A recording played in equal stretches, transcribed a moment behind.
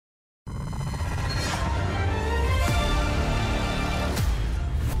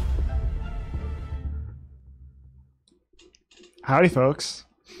Howdy, folks.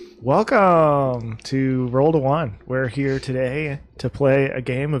 Welcome to Roll to One. We're here today to play a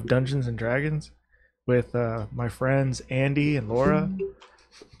game of Dungeons and Dragons with my friends Andy and Laura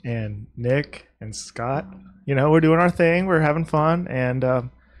and Nick and Scott. You know, we're doing our thing. We're having fun, and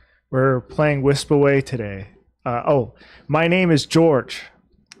we're playing Whisked Away today. My name is George.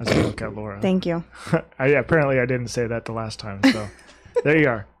 As I look at Laura. Thank you. Apparently, I didn't say that the last time, so there you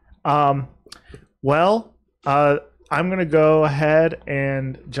are. I'm going to go ahead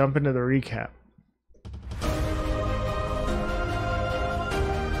and jump into the recap.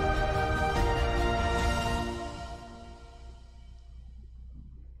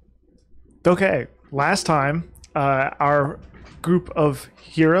 Okay, last time, our group of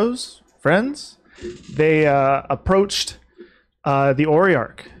heroes, friends, they approached the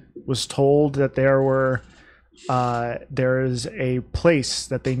Oriarch, was told that there is a place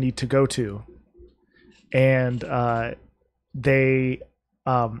that they need to go to. And they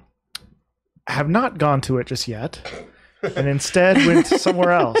have not gone to it just yet, and instead went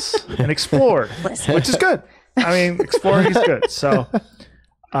somewhere else and explored, which is good. I mean, exploring is good. So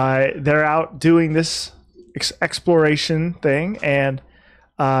they're out doing this exploration thing, and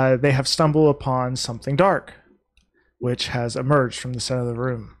they have stumbled upon something dark, which has emerged from the center of the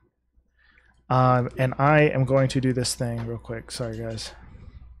room. And I am going to do this thing real quick. Sorry, guys.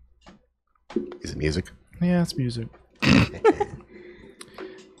 Is it music? Yeah, it's music.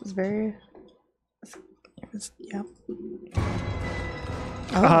 It's very... yeah.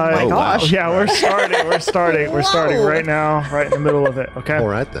 Oh my gosh. Wow. Yeah, we're starting. We're starting right now, right in the middle of it. Okay. All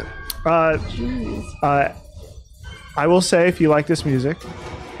right then. Jeez. I will say, if you like this music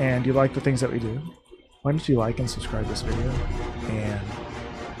and you like the things that we do, why don't you like and subscribe this video and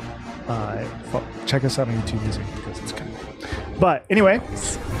check us out on YouTube Music, because it's kind of cool. But anyway,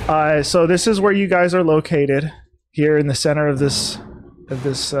 so this is where you guys are located, here in the center of this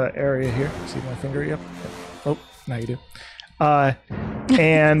area here. See my finger? Yep. Oh, now you do.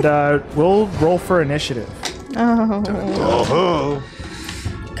 And we'll roll for initiative. Oh. Oh.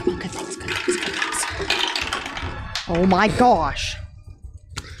 Come on, good things, good things, good things. Oh my gosh.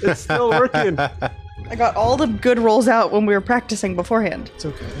 It's still working. I got all the good rolls out when we were practicing beforehand. It's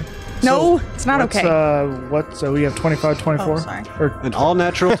okay. No, it's not okay. So we have 25, 24? Oh, sorry. Or An all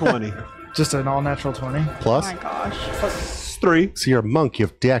natural 20. just an all natural 20? Oh Plus, my gosh. Plus 3. so you're a monk. You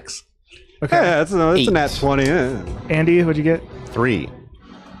have dex. Okay. Yeah, it's a nat 20. Yeah. Andy, what'd you get? 3.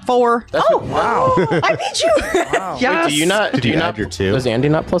 4. Wow. I beat you. Wow. Yes. Wait, do you not? Did do you you add not? your 2? Does Andy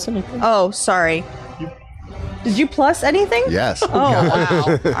not plus anything? Oh, sorry. Did you plus anything? Yes. Oh, wow.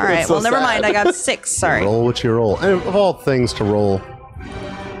 All right. so Well, never sad. mind. I got 6. Sorry. Roll what you roll. And of all things to roll,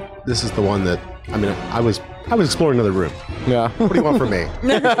 this is the one that, I mean, I was exploring another room. Yeah. What do you want from me?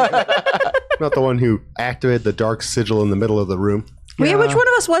 Not the one who activated the dark sigil in the middle of the room. Wait, which one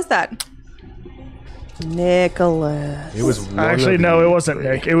of us was that? Nicholas. It was one Actually, of no, you it wasn't three.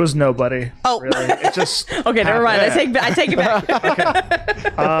 Nick. It was nobody. Oh. Really. It just... Okay, never mind. I take it back. I take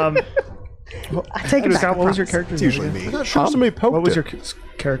it back. Scott, what was your I character's It's name usually again? me. I'm not sure somebody poked What was it. your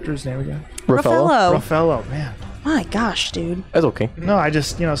character's name again? Raffaello. Raffaello, man. My gosh, dude. That's okay. No, I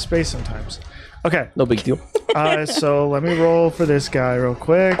just, space sometimes. Okay, No big deal. so let me roll for this guy real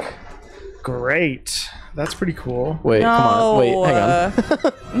quick. Great. That's pretty cool. Wait, come on. Wait, hang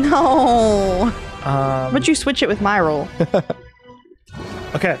on. No. Um, Would you switch it with my roll?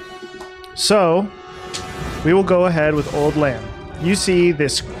 Okay, so we will go ahead with Old Lamb. You see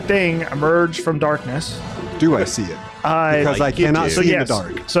this thing emerge from darkness. Do I see it? Because I cannot do. see in the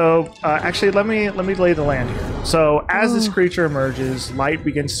dark. So actually, let me lay the land here. So as this creature emerges, light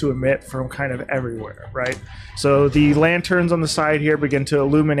begins to emit from kind of everywhere, right? So the lanterns on the side here begin to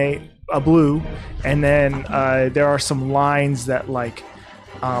illuminate a blue, and then there are some lines that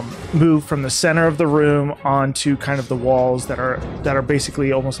move from the center of the room onto kind of the walls that are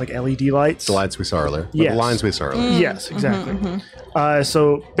basically almost like LED lights. The lights we saw earlier. Yes. The lines we saw earlier. Yes, exactly.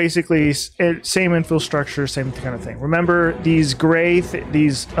 So basically, same infill structure, same kind of thing. Remember these gray,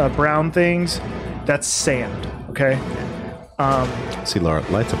 these brown things? That's sand. Okay. See, Laura,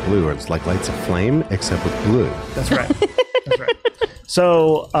 lights of blue are it's like lights of flame, except with blue. That's right. That's right.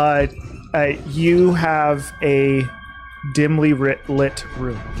 So you have a dimly lit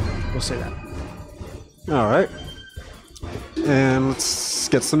room. We'll say that. All right. And let's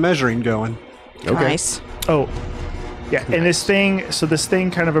get some measuring going. Okay. Nice. Oh, yeah. And this thing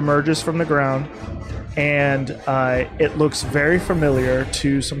kind of emerges from the ground, and it looks very familiar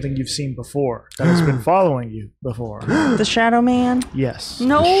to something you've seen before that has been following you before. The Shadow Man? Yes.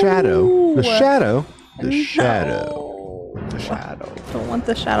 No. The shadow. The shadow. The No. shadow. The shadow. Don't want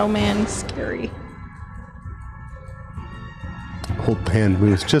the Shadow Man. Scary. old man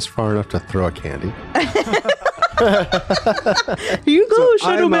moves just far enough to throw a candy. Here you go,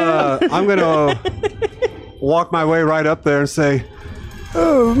 Shadow Man. I'm gonna walk my way right up there and say,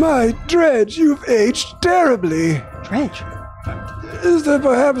 "Oh, my Dredge, you've aged terribly. Dredge. Is there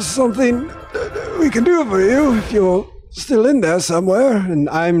perhaps something we can do for you if you're still in there somewhere?" And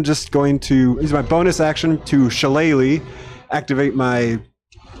I'm just going to use my bonus action to shillelagh, activate my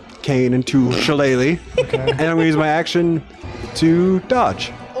cane into shillelagh, and I'm going to use my action to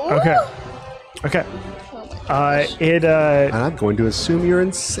dodge. Okay. Okay. And I'm going to assume you're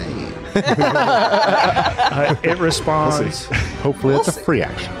insane. It responds. Hopefully it's a free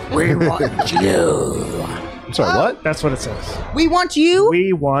action. We want you. I'm sorry, what? That's what it says. We want you.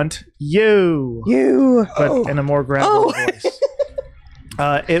 We want you. You. But in a more gravel voice.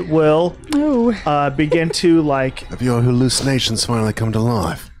 It will begin to like. Have your hallucinations finally come to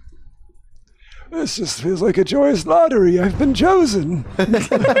life? This just feels like a joyous lottery. I've been chosen.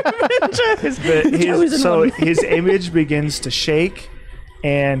 His image begins to shake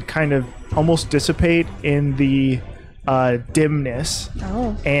and kind of almost dissipate in the dimness.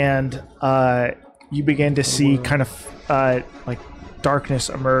 Oh. And you begin to see kind of like darkness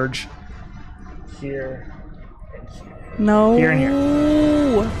emerge here. No. Here and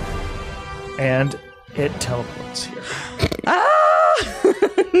here. And it teleports here.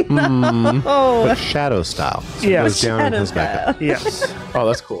 But shadow style. So it goes down and comes back up. Yes. Oh,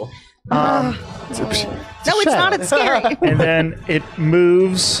 that's cool. No, it's not. It's scary. And then it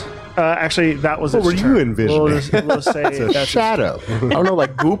moves. Actually, that was its What were you turn. envisioning? We'll say It's a that's shadow. I don't know,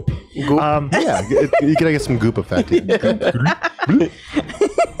 like goop. Yeah, you gotta get some goop effect.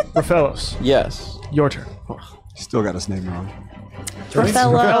 Raphaelos, Yes. your turn. Still got his name wrong.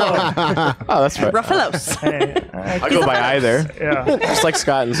 Raffaello. Oh, that's right. Raffaellos. Hey, I go by either. yeah. Just like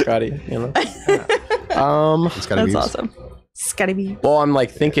Scott and Scotty, you know. It's gotta That's be awesome. Scotty B. Well, I'm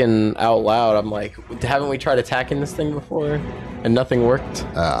like thinking out loud. I'm like, haven't we tried attacking this thing before, and nothing worked?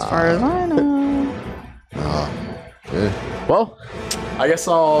 As far as I know. Well, I guess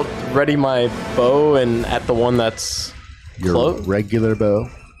I'll ready my bow and at the one that's your close. regular bow.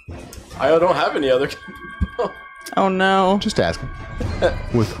 I don't have any other. Oh no. Just asking.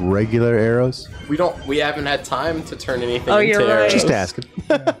 With regular arrows. We haven't had time to turn anything Oh, into you're right. arrows. Just asking.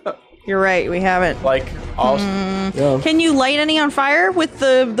 You're right. We haven't. Like, yeah. Can you light any on fire with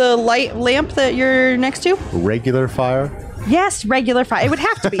the light lamp that you're next to? Regular fire. Yes, regular fire. It would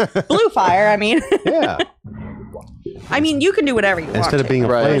have to be blue fire. I mean, Yeah. I mean, you can do whatever you want. Instead of being a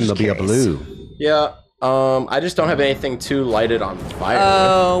Right. flame, there'll be a Curious. blue. Yeah. I just don't have anything to light it on fire.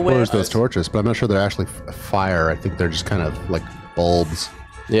 Oh, Well, wait. there's those torches, but I'm not sure they're actually fire. I think they're just kind of like bulbs.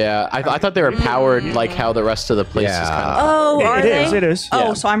 Yeah, I thought they were powered like how the rest of the place is Yeah. kind of. Oh, are It they? is. It is. Oh,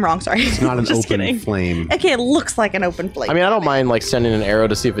 Yeah. so I'm wrong. Sorry. It's not an Just open kidding. flame. Okay, it looks like an open flame. I mean, I don't mind like sending an arrow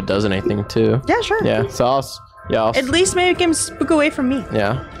to see if it does anything too. Yeah, sure. Yeah, so I'll At least make him spook away from me.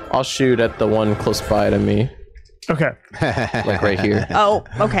 I'll shoot at the one close by to me, Okay. like right here. Oh,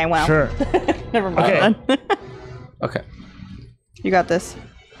 okay. Well, Sure. never mind. Okay. Then. Okay. You got this.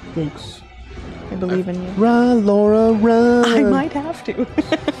 Thanks. I believe in you. Run, Laura, run. I might have to.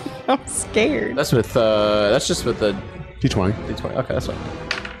 I'm scared. That's just with the D20. D20. Okay, that's fine.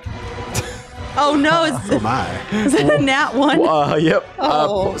 Oh no! Is My. it a nat one? Yep.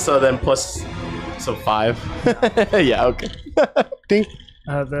 Oh. So then plus, so 5. Yeah. Okay. Ding.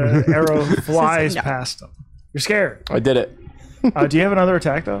 The arrow flies No. past them. You're scared. I did it. Do you have another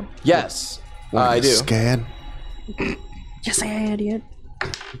attack though? Yes. I do. Scan. Yes, I idiot.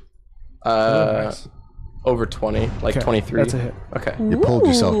 Nice. Over 20, like Okay, 23. that's a hit. Okay. You pulled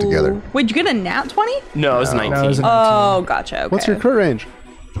yourself together. Wait, did you get a nat 20? No, it was 19. No, it was a- Oh, gotcha. Okay. What's your crit range?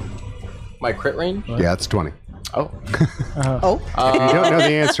 My crit range? Yeah, it's 20. Oh. Oh, If you don't know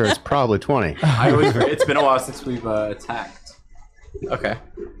the answer, it's probably 20. It's been a while since we've attacked. Okay.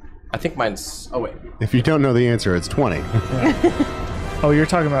 I think mine's. Oh wait. If you don't know the answer, it's 20. Oh, you're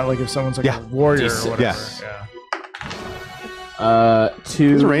talking about like if someone's like Yeah. a warrior Decent. or whatever. Yes. Yeah.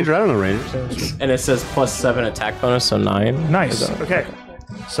 2. He's a ranger. I don't know rangers. And it says plus 7 attack bonus, so 9. Nice. Okay.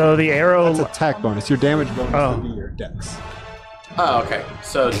 So the arrow. That's attack bonus. Your damage bonus Oh. would be your dex. Oh, okay.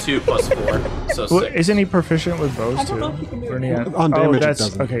 So 2 plus 4, so 6. Well, isn't he proficient with bows too? Or any- On damage, oh, it that's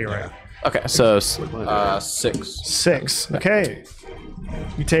doesn't. okay. You're right. Okay, so 6. 6. Okay.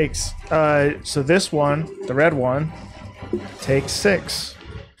 He takes. So this one, the red one, takes 6.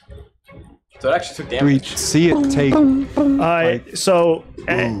 So it actually took Do we damage. see it take?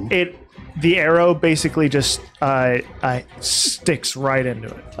 The arrow basically just sticks right into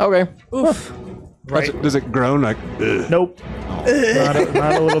it. Okay. Right. Does it groan like? Nope. Not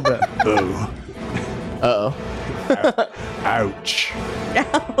a little bit. Uh-oh. Ouch.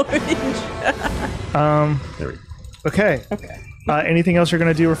 There we go. Okay. Okay. Anything else you're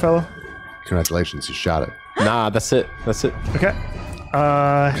gonna do, Rafello? Congratulations, you shot it. Nah, that's it. That's it. Okay.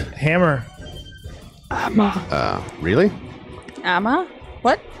 Hammer. Really? Amma?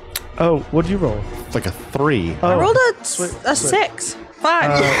 What? Oh, what'd you roll? It's like a 3. Oh, I rolled a 6.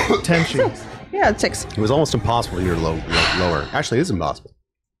 5. Tenchi. Yeah, 6. It was almost impossible you're lower. Actually, it is impossible.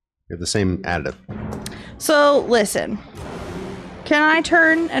 You have the same additive. So, listen. Can I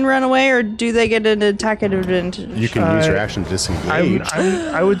turn and run away, or do they get an attack advantage? You can use your action to disengage.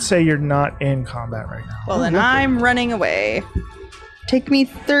 I would say you're not in combat right now. Well, then I'm running away. Take me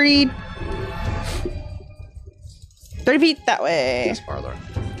 30 feet that way. This far, Laura.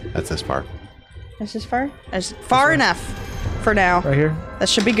 That's this far. Is this far? That's far enough for now. Right here. That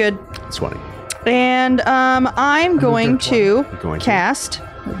should be good. 20. And I'm going to Going to? cast.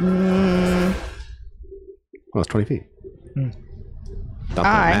 Well, it's 20 feet. Not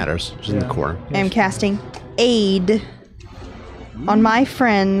that it matters. Just in the core. I'm casting aid on my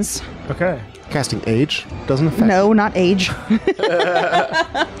friends. Okay. Casting age doesn't affect. No, not age.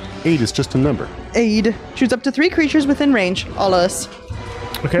 8 is just a number. Aid. Shoots up to 3 creatures within range. All of us.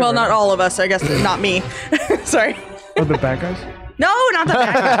 Okay. Well, right. not all of us. I guess not me. Sorry. Oh, the bad guys? No, not the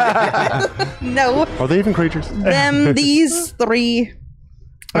bad guys. No. Are they even creatures? These 3.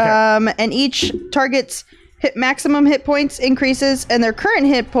 Okay. And each target's maximum hit points increases, and their current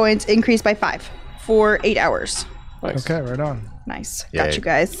hit points increase by 5 for 8 hours. Nice. Okay, right on. Nice. Yay. Got you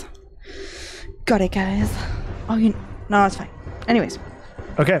guys. Got it, guys. Oh, no, it's fine. Anyways.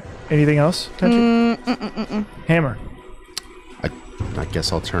 Okay. Anything else? Tenchi? Hammer. I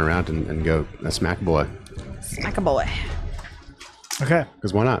guess I'll turn around and go smack a boy. Smack a boy. Okay.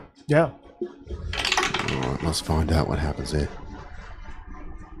 Because why not? Yeah. Oh, let's find out what happens here.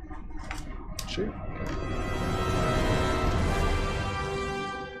 Sure.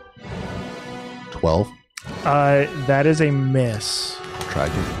 12. That is a miss. Try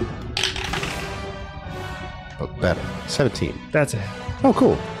again. But better. 17. That's it. Oh,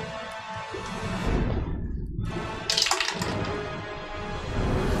 cool.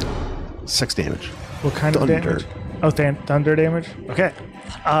 Six damage. What kind Thunder. of damage? Oh, thunder damage. Okay.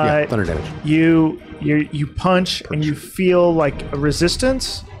 Yeah, thunder damage. You punch and you feel like a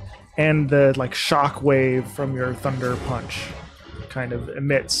resistance, and the like shock wave from your thunder punch kind of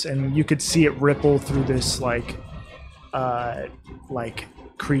emits, and you could see it ripple through this like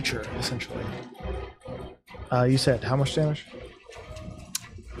creature essentially. You said how much damage?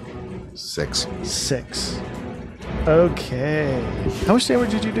 6. 6. Okay. How much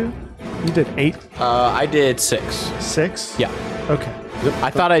damage did you do? You did 8? I did 6. 6? Yeah. Okay. I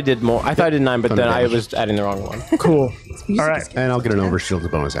thought I did more. I thought I did 9, but Thunder then I damage. was adding the wrong one. Cool. All right. And I'll get an overshield as a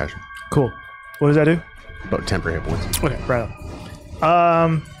bonus action. Cool. What does that do? About temporary hit points. Okay, right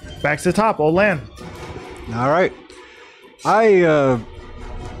on. Back to the top, old land. All right. I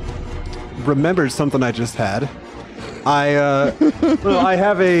remembered something I just had. I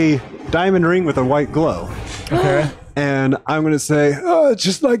have a diamond ring with a white glow. Okay. And I'm going to say, oh,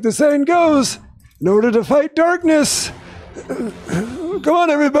 just like the saying goes, in order to fight darkness, come on,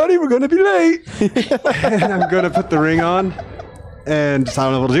 everybody, we're going to be late. And I'm going to put the ring on, and I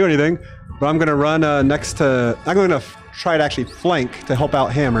don't know if it'll do anything, but I'm going to run next to, I'm going to try to actually flank to help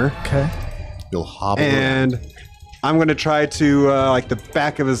out Hammer. Okay. You'll hobble around. And I'm going to try to, like the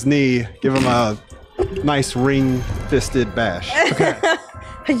back of his knee, give him a nice ring-fisted bash.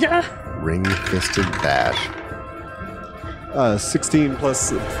 Yeah. Ring-fisted bash. 16 plus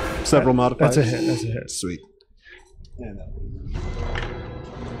several modifiers. That's a hit. That's a hit. Sweet.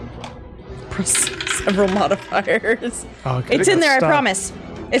 Several modifiers. Oh, okay. It's in there, Stop. I promise.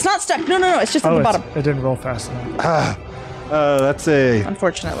 It's not stuck. No. It's just at Oh, the bottom. it didn't roll fast enough. That's a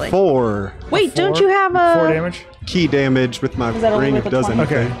Unfortunately. 4 Wait, don't 4? you have a 4 damage? key damage with my that only ring with if the it does 20?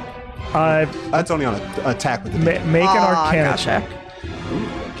 anything. Okay. That's only on an attack with the Make an Arcana gotcha. check.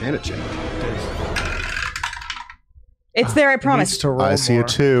 Arcana check. It's there, I Needs promise. to roll I see more. a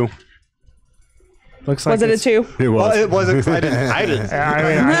 2. Looks like Was it a it's- 2? It was. Well, it wasn't. I didn't. I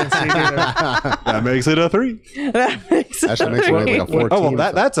mean, I didn't see it either. That makes it a 3. That makes it Actually, makes it like a 14. Oh,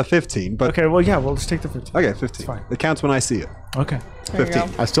 well, that's a 15. But Okay, well, yeah, we'll just take the 15. okay, 15. fine. It counts when I see it. Okay. There you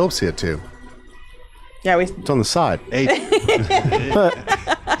 15. go. I still see a 2. Yeah, we. It's on the side. 8.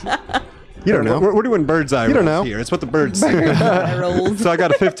 You don't know. We're doing bird's eye You don't rolls know. here. It's what the birds say. I rolled. So I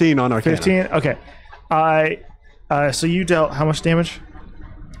got a 15 on Arcana. 15? Okay. So you dealt how much damage?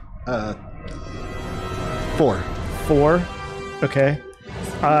 4. 4. Okay.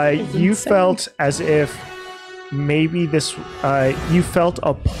 You felt as if maybe this. You felt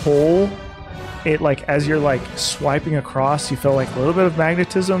a pull it like as you're like swiping across, you feel like a little bit of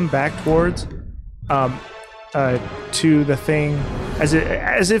magnetism back towards to the thing,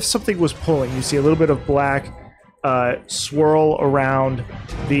 as if something was pulling. You see a little bit of black swirl around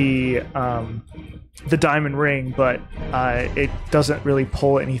the diamond ring, but it doesn't really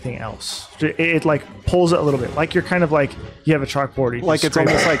pull anything else. It like pulls it a little bit, like you're kind of like you have a chalkboard. You Like just it's scrape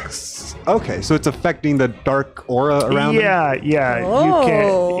almost like okay, so it's affecting the dark aura around it? yeah.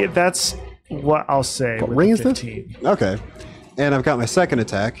 Oh. You can. That's what I'll say. What ring is this? 15. Okay. And I've got my second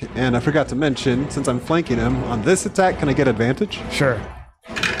attack, and I forgot to mention, since I'm flanking him, on this attack, can I get advantage? Sure.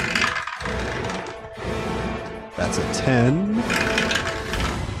 That's a 10.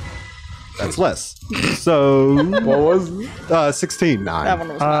 That's less. So, What was 16. That one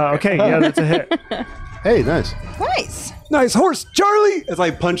was not Okay. Yeah, that's a hit. Hey, nice. nice. Nice horse, Charlie! As I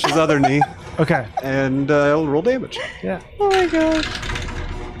punch his other knee, Okay. and I'll roll damage. Yeah. Oh my gosh.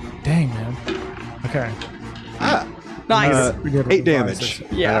 Dang, man. Okay. Nice. We did 8 damage.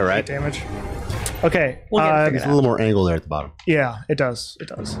 Yeah. All right. Damage. Okay. We'll get it figured There's a little more angle there at the bottom. Yeah, it does. It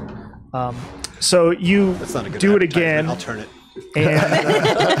does. So you That's not a good do it advertisement. again, I'll turn it. and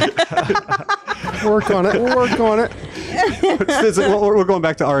Work on it. We'll work on it. We're going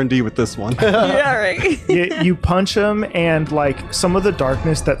back to R&D with this one. Yeah, right. you punch him, and like some of the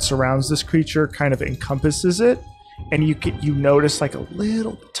darkness that surrounds this creature kind of encompasses it, and you notice like a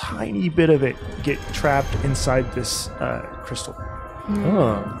little tiny bit of it get trapped inside this crystal,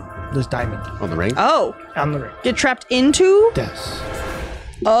 this diamond On the ring? Oh, on the ring. get trapped into? Yes,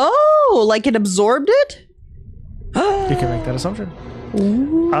 Oh, like it absorbed it? you can make that assumption.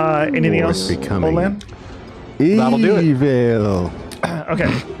 Anything Or else, becoming- Olan? That'll do it. Evil.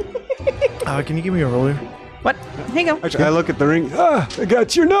 Okay. Can you give me a roller? What? Here you go. I look at the ring. Ah, I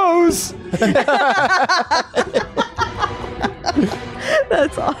got your nose.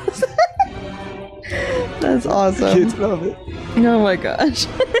 That's awesome. That's awesome. Kids love it. Oh my gosh.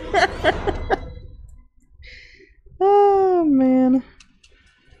 Oh man.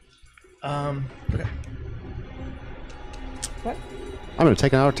 Okay. I'm going to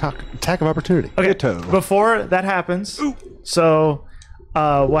take an attack of opportunity. Okay. Ditto. Before that happens, so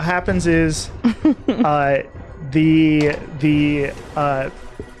what happens is the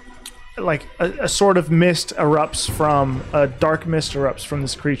like a sort of mist erupts from a dark mist erupts from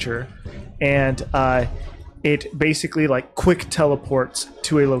this creature, and it basically like quick teleports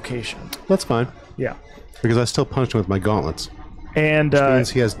to a location. That's fine. Yeah, Because I still punched him with my gauntlets. and Means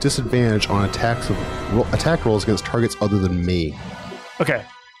he has disadvantage on attack rolls against targets other than me. okay.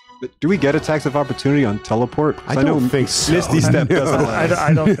 Do we get attacks of opportunity on teleport? 'Cause I don't think so. Misty Step doesn't last.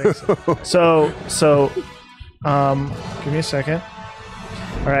 I don't think so. So, give me a second.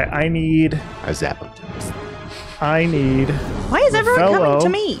 All right, I need. I zap him. Why is everyone Fellow. coming to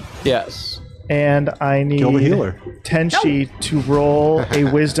me? Yes. And I need Kill the healer. Tenchi to roll a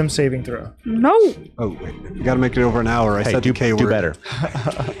wisdom saving throw. No. Oh, wait. You gotta make it over an hour. I Hey, said do the K word. better.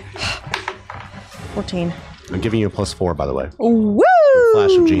 14. I'm giving you a +4, by the way. Woo!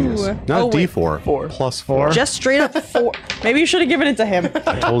 Flash of genius. Not Oh, a wait. D4. Four. +4. Just straight up 4. Maybe you should have given it to him.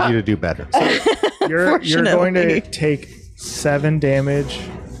 I told you to do better. You're going to Fortunately. take 7 damage,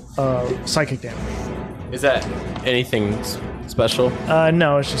 psychic damage. Is that anything special?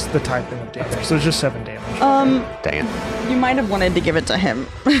 No, it's just the typing of damage. So it's just 7 damage. Dang it. You might have wanted to give it to him.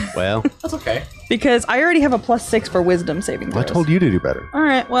 Well, That's okay. Because I already have a +6 for wisdom saving I throws. told you to do better. All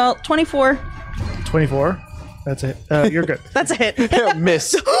right, well, 24. 24. That's it. You're good. That's a hit.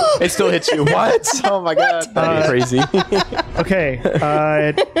 Miss. It still hits you. What? Oh my god. That'd be crazy. Okay.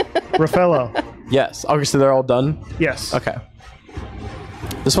 Raffaello. Yes. Okay, so they're all done? Yes. Okay.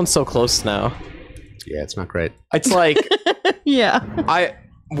 This one's so close now. Yeah, it's not great. It's like Yeah.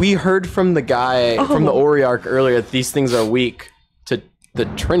 we heard from the guy from the Oriarch earlier that these things are weak to the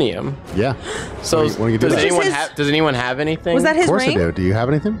trinium. Yeah. So When you do does that. anyone his- does anyone have anything? Was that his Of course ring? I do. Do you have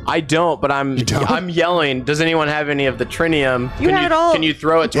anything? I don't, but I'm yelling. Does anyone have any of the trinium? You have it all. Can you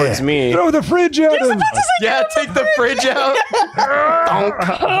throw it towards Yeah. me? Throw the fridge at him. Yeah, take the fridge out.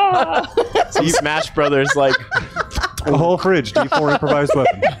 So you Smash Brothers like A whole fridge. D4 improvised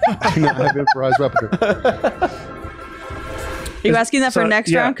weapon. I do not have improvised weapon. Are you asking that for So, next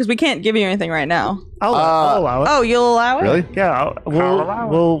yeah. round? Because we can't give you anything right now. I'll allow it. Oh, you'll allow it? Really? Yeah,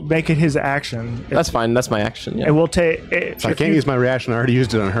 we'll make it his action. that's fine. That's my action. Yeah. And we'll take. So I can't use my reaction. I already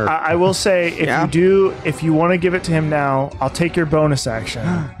used it on her. I will say, if you want to give it to him now, I'll take your bonus action,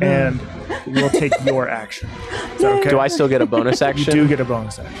 and we'll take your action. Is that okay? Do I still get a bonus You action? do get a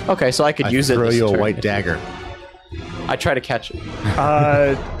bonus action. Okay, so I could I use it. throw this you a turn. white dagger. I try to catch it.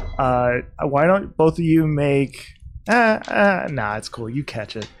 Why don't both of you make Nah, it's cool. You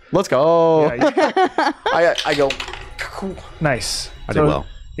catch it. Let's go. Yeah, I go. nice. I did well.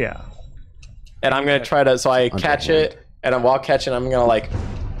 Yeah. And I'm gonna try to. So I catch it, and while catching, I'm gonna like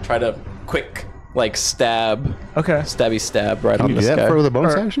try to quick like stab. Okay. Stabby stab right on You do this that guy. for the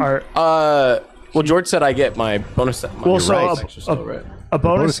bonus action? Well, George said I get my bonus. Well, so right. a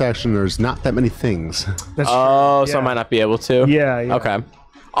bonus. Bonus action, there's not that many things. That's Oh, true. so I might not be able to. Yeah. Okay.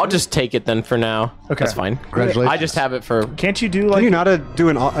 I'll just take it then for now. Okay. That's fine. Congratulations. I just have it for. Can't you do Can like? you not do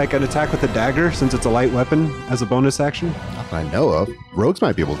an attack with a dagger since it's a light weapon as a bonus action? Not that I know of. Rogues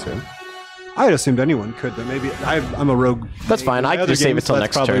might be able to. I had assumed anyone could, but maybe I'm a rogue. That's fine. I can just save it till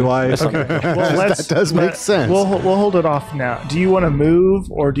next probably turn. why. That's fine. Well, let's, That does make sense. We'll hold it off now. Do you want to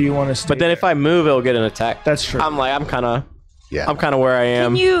move or do you want to stay? But then if I move, it'll get an attack. That's true. I'm kind of Yeah. where I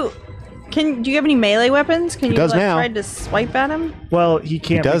am. Do you have any melee weapons? Can you does like now. try to swipe at him? well, he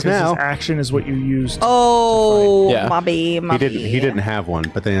can't does because now. his action is what you used. Oh, Yeah. Mobby. He didn't have one,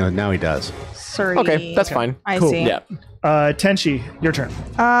 but then now he does. Sorry. Okay, that's fine. I Cool. see. Yeah. Tenchi, your turn.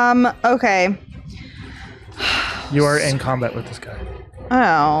 Okay. You are in combat with this guy.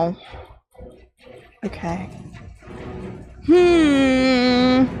 Oh. Okay.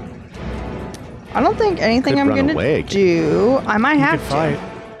 I don't think anything Could I'm run gonna away again. do. I might You have could to. fight.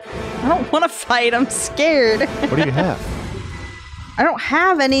 I don't want to fight. I'm scared. What do you have? I don't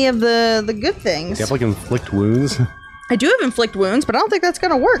have any of the good things. Do you have like inflict wounds? I do have inflict wounds, but I don't think that's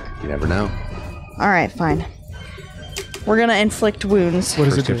gonna work. You never know. All right, fine. We're gonna inflict wounds. What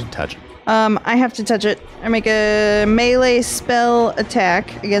does it First you do? have to touch it. I have to touch it. I make a melee spell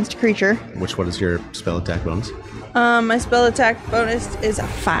attack against a creature. What is your spell attack bonus? My spell attack bonus is a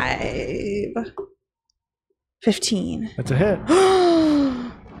 5. 15. That's a hit.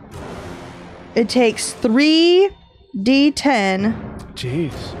 It takes 3d10.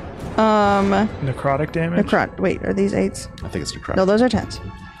 Jeez. Necrotic damage. Wait, are these 8s? I think it's necrotic. No, those are 10s.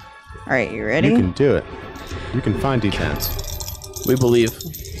 All right, you ready? You can do it. You can find d10s. We believe.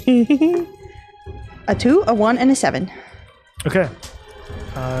 A 2, a 1, and a 7. Okay.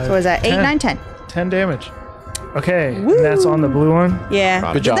 So is that 8, 10. 9, 10? 10 damage. Okay, and that's on the blue one. Yeah.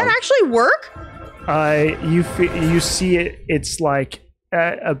 Good Did job. that actually work? You see it. It's like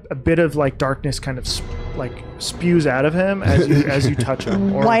a bit of like darkness kind of spews out of him as you touch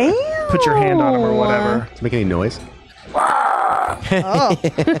him or Wow. put your hand on him or whatever. Does it make any noise? Oh.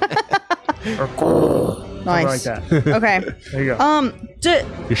 Or Nice. like that. Okay. There you go.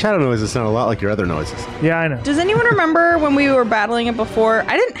 Your shadow noises sound a lot like your other noises. Yeah, I know. Does anyone remember when we were battling it before?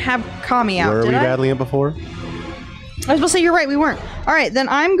 I didn't have Kami out, Were did we I? battling it before? I was supposed to say you're right, we weren't. All right, then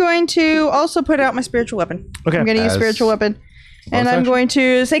I'm going to also put out my spiritual weapon. Okay. I'm going to use As spiritual weapon. And bonus I'm action? going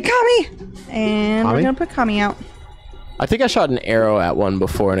to say Kami! And we're Kami? going to put Kami out. I think I shot an arrow at one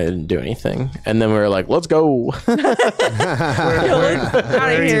before and it didn't do anything. And then we were like, let's go. Out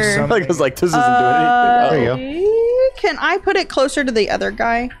of here. Like, I was like, this isn't doing anything. There you go. Can I put it closer to the other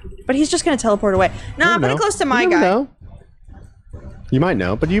guy? But he's just going to teleport away. Nah, put it close to my You never guy. know. You might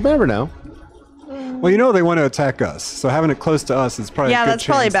know, but you never know. Well, you know they want to attack us, so having it close to us is probably a Yeah, good that's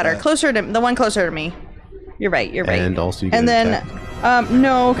probably chance better. that- Closer to the one closer to me. You're right. You're right. And also you get and an then, attack.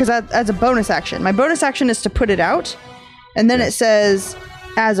 no, because that's a bonus action. My bonus action is to put it out, and then it says,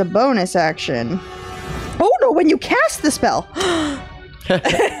 as a bonus action. Oh no! When you cast the spell,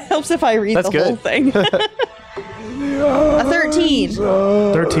 helps if I read That's the whole good. thing. A 13.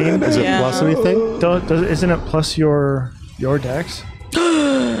 13. Is it Yeah. plus anything? Isn't it plus your dex?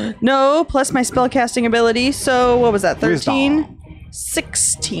 No, plus my spell casting ability. So what was that? 13, Wisdom.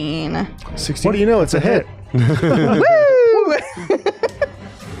 16. 16. What do you know? It's a hit. Woo!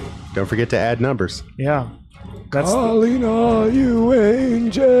 Don't forget to add numbers. Yeah. That's Calling all you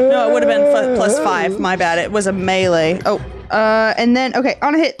angels. No, it would have been plus 5. My bad. It was a melee. Oh, and then okay,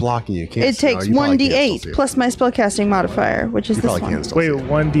 on a hit, Blocking you can't. it takes you probably can't 1d8 still see it. plus my spellcasting modifier, which is You this probably one. can't still wait, see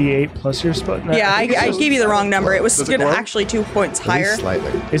it. 1d8 plus your spell. No, Yeah, think I it's gave you the wrong number. It was Does it good, glow? actually 2 points At least higher.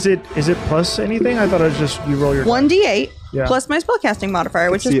 slightly. Is it plus anything? I thought it was just you roll your. 1d8 Yeah. plus my spellcasting modifier,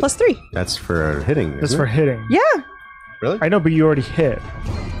 which is see it. plus 3. That's for hitting. That's isn't for it? hitting. Yeah, Really? I know, but you already hit.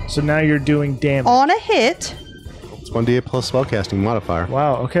 So now you're doing damage. on a hit, It's 1d8 plus spellcasting modifier.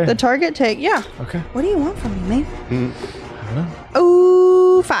 Wow. Okay. the target Okay. What do you want from me, man? I don't know.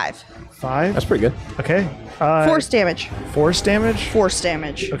 Oh, 5. 5. That's pretty good. Okay. Force damage. Force damage. Force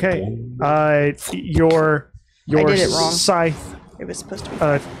damage. Okay. Your I did it wrong. scythe, It was supposed to be.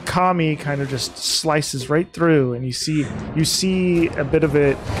 Kami kind of just slices right through, and you see a bit of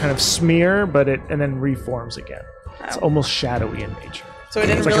it kind of smear, and then reforms again. It's almost shadowy in nature. So it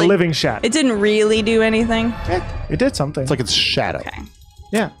didn't It's like really. a living shadow. It didn't really do anything. It did something. It's like it's shadow. Okay.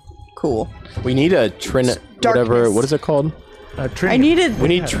 Yeah. Cool. We need a whatever. What is it called? I needed. We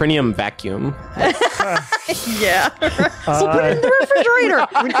need trinium vacuum. Yeah. So put it in the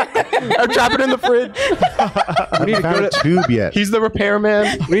refrigerator. I'll drop it in the fridge. We need to go to tube yet. He's the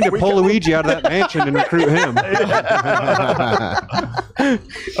repairman. We need to pull Luigi out of that mansion and recruit him.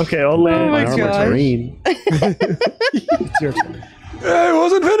 Okay, old lady. Oh my armor's gosh. green. It's your turn. I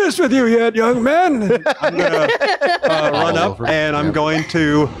wasn't finished with you yet, young man. I'm gonna run up and I'm going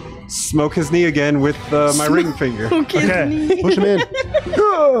to smoke his knee again with my ring finger. Okay. Push him in.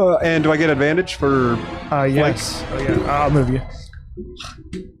 And do I get advantage for? Yes. Oh, yeah. I'll move you.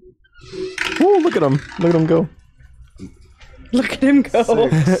 Ooh, look at him. Look at him go. Look at him go.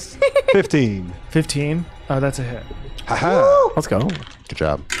 15. 15. That's a hit. Haha. Let's go. Good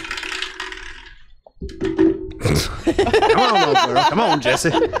job. Come on, little girl. Come on,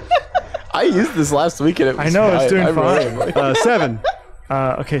 Jesse. I used this last week and it was I know, it's doing fine. really- 7.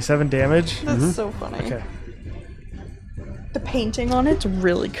 Okay, 7 damage. That's so funny. Okay. The painting on it's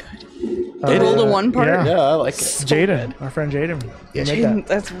really good. They rolled a 1 part. yeah. Yeah, I like it. Jaden, our friend Jaden. You made that.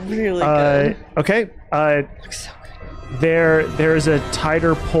 That's really good. Okay. Looks so good. There is a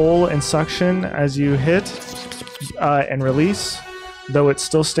tighter pull and suction as you hit and release, though it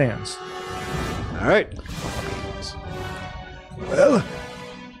still stands. All right. Well,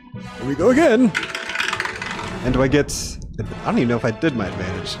 here we go again. And do I get? I don't even know if I did my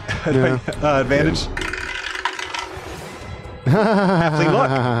advantage. Advantage. Halfling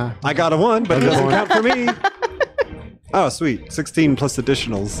luck. I got a 1, but it doesn't count for me. Oh, sweet. 16 plus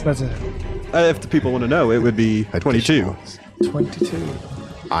additionals. That's it. If the people want to know, it would be 22. 22.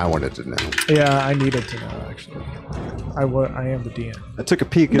 I wanted to know. Yeah, I needed to know, actually. I am the DM. I took a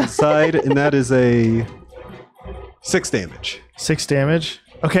peek inside, and that is a 6 damage. 6 damage.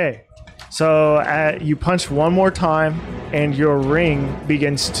 Okay. So you punch one more time, and your ring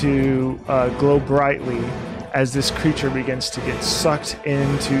begins to glow brightly as this creature begins to get sucked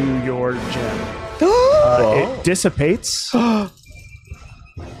into your gem. It dissipates.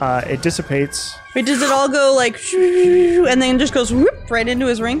 It dissipates. Wait, does it all go like and then just goes whoop right into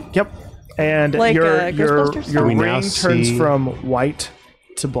his ring? Yep. And Like, your Ghostbusters? your We now ring turns see- from white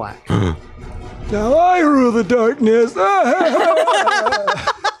to black. Now I rule the darkness.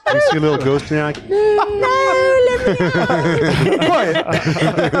 You see a little ghost in there, like,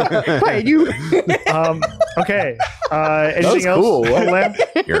 Quiet, you. Okay. Anything was else? cool. Lamb?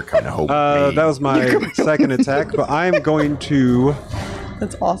 you're kind of hoping. That was my second attack, but I'm going to.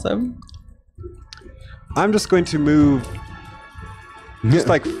 That's awesome. I'm just going to move just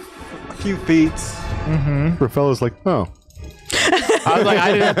like a few feet. For fellows like, oh. I was like,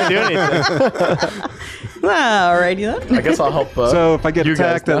 I didn't have to do anything. Alrighty then. I guess I'll help. So if I get you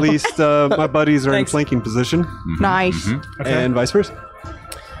guys attacked, at know. least my buddies are in Thanks. flanking position, Nice. and vice versa.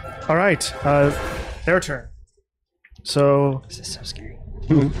 All right. Their turn. So This is so scary.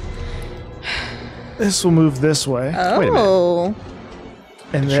 this will move this way. Oh.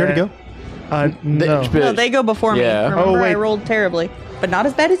 And Sure to then- go? No. No, they go before me. Yeah. Remember, Oh, wait. I rolled terribly, but not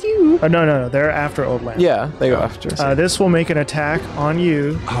as bad as you. No. They're after Old Lamb. Yeah, they go after. This will make an attack on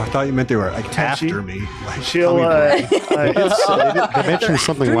you. Oh, I thought you meant they were like Tenchi? after me. Like, She'll. coming for me. They mentioned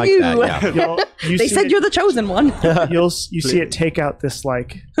something After like you. that, yeah. you They see said it- you're the chosen one. you see it take out this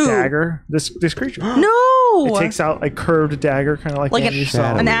like Who? dagger. This creature. No. It takes out a curved dagger, kind of like like the one you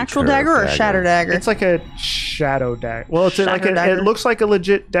saw. an actual curved dagger or a dagger. shatter dagger. It's like a shadow dagger. Well, it's like Shatter dagger? it looks like a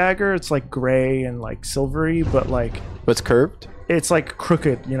legit dagger. It's like gray and like silvery, but like What's curved? it's like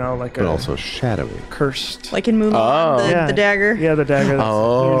crooked. You know, like But a also shadowy. cursed. like in Mulan, Oh. the dagger. Yeah, the dagger. That's,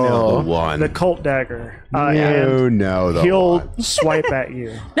 Oh, The one. the cult dagger. And no, the he'll one. swipe at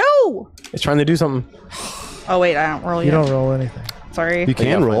you. No. it's trying to do something. Oh wait, I don't roll You yet. don't roll anything. Sorry. You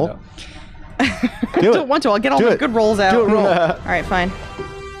can roll. I don't want to. I'll get all Do the it. good rolls out. Do it, roll. All right, fine.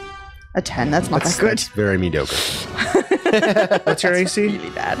 A 10. That's not that good. That's very mediocre. What's your AC? Really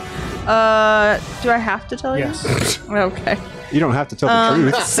bad. Do I have to tell you? Yes. Okay. You don't have to tell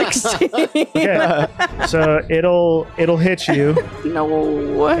the truth. 16. Okay. So it'll hit you,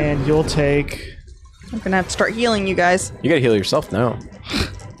 No. and you'll take. I'm gonna have to start healing you guys. You gotta heal yourself now.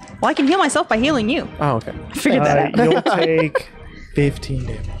 Well, I can heal myself by healing you. Oh, okay. Figured that out. You'll take 15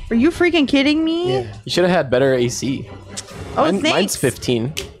 damage. Are you freaking kidding me? Yeah. You should have had better AC. Oh, Mine's thanks.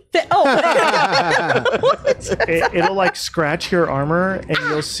 15. Oh. It'll like scratch your armor, and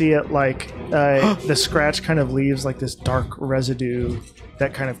you'll see it like the scratch kind of leaves like this dark residue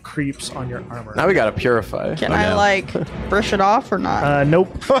that kind of creeps on your armor. Now we gotta purify. Can I like brush it off or not? Nope.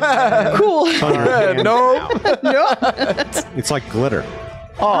 Cool. No. It's like glitter.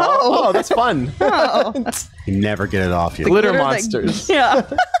 Oh, that's fun. Oh. You never get it off you. Glitter Glitter that- monsters. Yeah.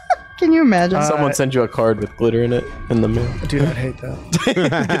 Can you imagine? Someone send you a card with glitter in it in the mail. Dude, I'd hate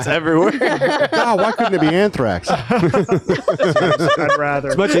that. It's everywhere. God, why couldn't it be anthrax? I'd rather.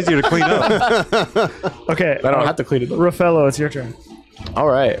 It's much easier to clean up. Okay. I don't have to clean it up. Rafello, it's your turn. All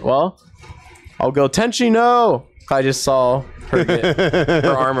right. Well, I'll go Tenchi no. I just saw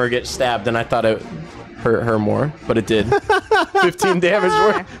her armor get stabbed, and I thought it hurt her more, but it did. 15 damage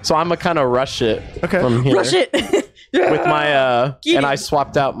more. So I'm gonna kind of rush it from here. Rush it. With my and I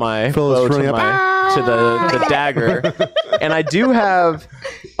swapped out my bow to the dagger, and I do have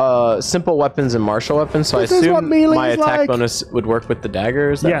simple weapons and martial weapons, so I assume my attack bonus would work with the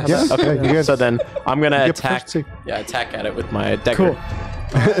dagger. Is that Yes. how that- Yeah, okay. you guys- So then I'm gonna get attack. proficiency. Yeah, attack at it with my dagger. Cool.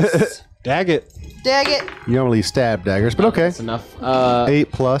 Dag it. Dag it. You normally stab daggers, but okay. That's enough.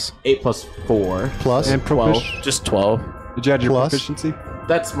 8 plus 8 plus 4 plus And 12. profish. Just 12. Did you add your Plus. proficiency?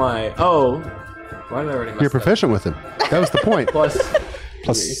 That's my. Oh, why did I already? You're proficient with him. That was the point. Plus.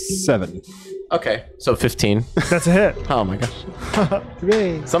 Plus 7. Okay, so 15. That's a hit. Oh my gosh.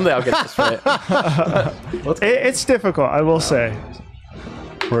 Someday I'll get this right. It's difficult, I will say.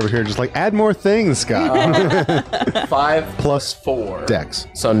 We're over here just like, add more things, Scott. 5 Plus 4. Dex.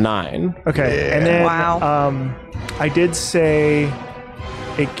 So 9. Okay, and then Wow. I did say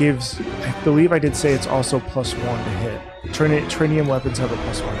it gives. I believe I did say it's also +1 to hit. Trinium weapons have a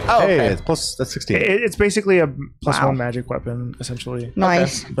 +1. Oh, Hey, okay. it's plus, that's 16. It's basically a +1 Wow. magic weapon, essentially.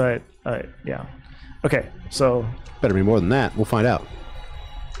 Nice. But yeah. Okay, so Better be more than that. We'll find out.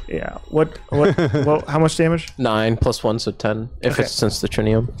 yeah. What? Well, how much damage? 9 plus 1, so 10. If Okay. it's since the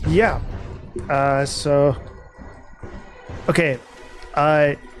trinium. Yeah. So. Okay.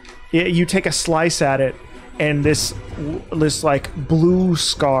 You take a slice at it, and this like blue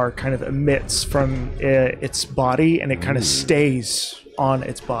scar kind of emits from its body, and it kind of stays on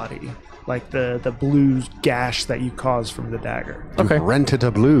its body, like the blue gash that you caused from the dagger. Okay. Rent it a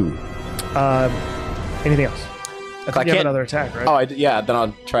blue. Anything else? I think you have can't- another attack, right? Oh, yeah, then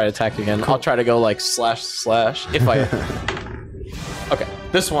I'll try to attack again. I'll try to go like / if I. Okay,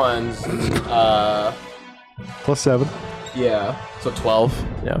 this one's. Plus 7. Yeah, so 12.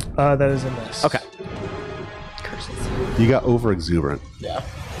 Yeah. That is a miss. Okay. You got over exuberant. Yeah.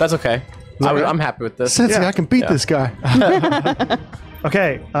 That's okay. I'm happy with this. Sensei, I can beat this guy.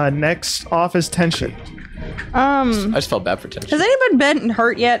 Okay. Next off is Tenchi. I just felt bad for tension. Has anyone been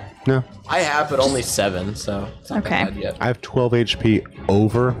hurt yet? No. I have, but only 7, so it's not Okay. that bad yet. I have 12 HP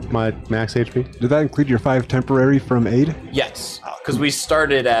over my max HP. Did that include your 5 temporary from aid? Yes, because we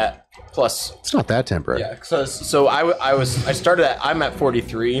started at plus. It's not that temporary. Yeah, so I started at, I'm at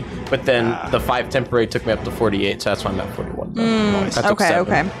 43, but then the 5 temporary took me up to 48, so that's why I'm at 41. I took Okay, 7.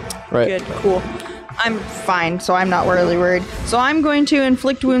 okay. Right. Good, cool. I'm fine, so I'm not really worried. So I'm going to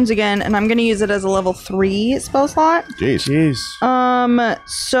inflict wounds again, and I'm going to use it as a level 3 spell slot. Jeez. Jeez.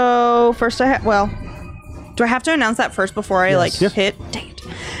 So first well, do I have to announce that first before I Yeah. hit? Dang it.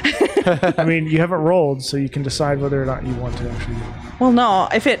 I mean, you haven't rolled, so you can decide whether or not you want to actually. Well, no,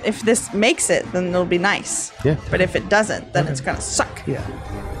 if this makes it, then it'll be nice. Yeah. But if it doesn't, then it's gonna suck. Yeah.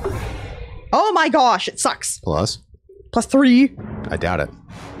 Oh my gosh, it sucks. Plus. Plus 3, I doubt it.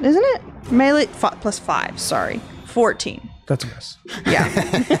 isn't it? Melee plus 5. Sorry, 14. That's a miss. Yeah,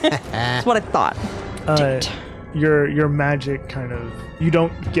 that's what I thought. Your magic kind of, you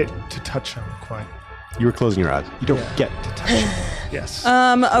don't get to touch him quite. You were closing your eyes. You don't get to touch it. Yes.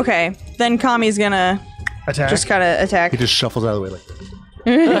 Okay, then Kami's gonna Attack. just kind of attack. He just shuffles out of the way like this.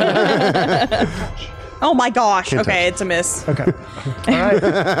 Oh my gosh. Can't Okay, touch. it's a miss. Okay. All right.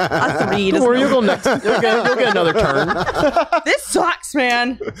 A 3. Or you'll go next. You'll get another turn. This sucks,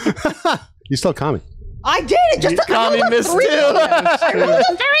 man. You still Kami. I did it just Kami missed three. too. I rolled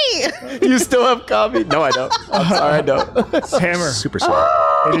a 3. You still have Kami? No, I don't. I'm sorry, I don't. Hammer. Super smart.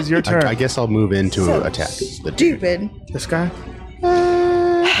 It is your turn. I guess I'll move into attack. The dude. Stupid. This guy.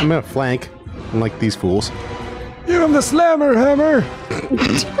 I'm gonna flank, unlike these fools. Give him the slammer hammer.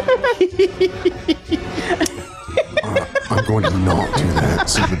 I'm going to not do that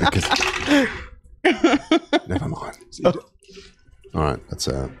simply because. Never mind. All right, that's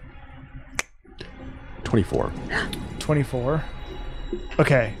 24. 24.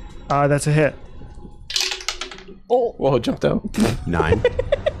 Okay. That's a hit. Whoa, jumped out. 9.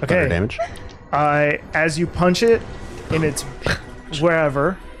 Okay. Damage. As you punch it, and it's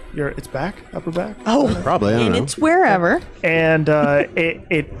wherever. Its back, upper back, Probably. I don't And know. it's wherever. and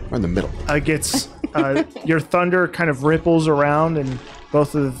it We're in the middle. gets your thunder kind of ripples around, and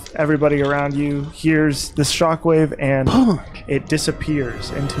both of everybody around you hears this shockwave, and it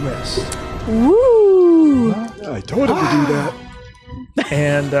disappears into mist. Woo! I told him to do that.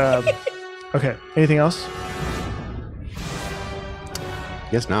 And okay, anything else?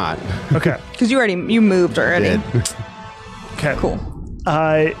 Guess not. Okay. Because you moved already. Did. Okay. Cool.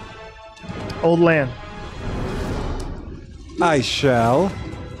 Old Land. I shall.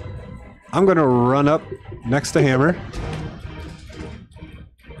 I'm gonna run up next to Hammer.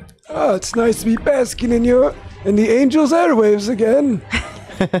 Oh, it's nice to be basking in the Angel's airwaves again.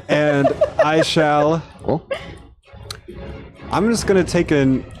 And I shall. Oh. I'm just gonna take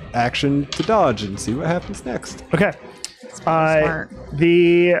an action to dodge and see what happens next. Okay. Smart.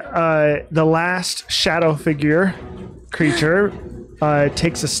 The last shadow figure creature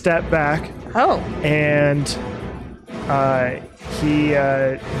takes a step back Oh. and he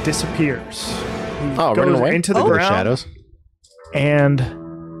disappears. He Oh, running away? into the Into the ground shadows. and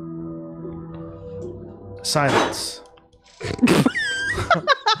silence.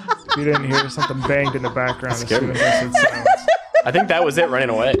 You didn't hear something banged in the background as soon as I said silence. I think that was it running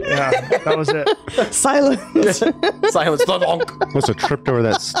away. Yeah, that was it. Silence. Silence. Must have tripped over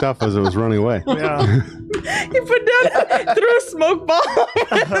that stuff as it was running away. Yeah. You put down threw a smoke bomb.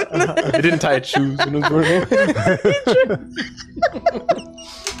 It didn't tie its shoes when it was running away.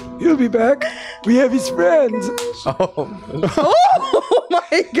 He'll be back. We have his friends. Oh. Oh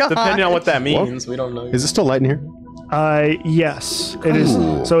my god. Depending on what that means, we don't know. Is it still light in here? Yes, it is.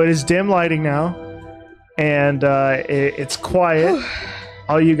 Cool. So it is dim lighting now, and it's quiet.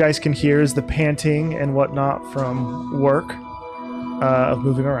 All you guys can hear is the panting and whatnot from work of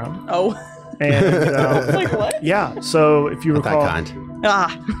moving around. Oh. And Like what? yeah, so if you Not recall, that kind.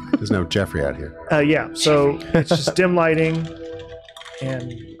 Ah. There's no Jeffrey out here. yeah, so it's just dim lighting,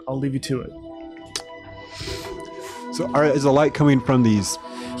 and I'll leave you to it. So is the light coming from these?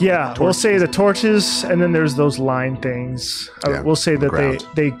 Yeah, we'll say the torches, and then there's those line things. Yeah, we'll say that ground.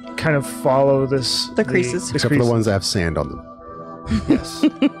 they kind of follow this The creases. Except for the ones that have sand on them. Yes.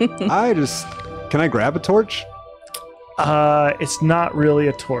 Can I grab a torch? It's not really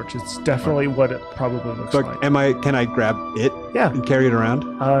a torch. It's definitely what it probably looks So like. can I grab it Yeah. and carry it around?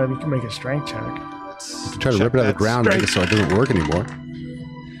 You can make a strength check. Try to rip it out of the ground strength. so it doesn't work anymore.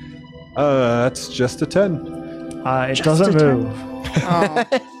 That's just a 10. It doesn't move. Oh.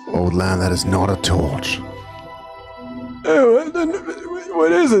 Old Land, that is not a torch. Oh, then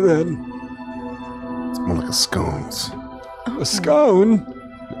what is it then? It's more like a scones. A scone?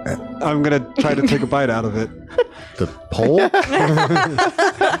 I'm gonna try to take a bite out of it. The pole? You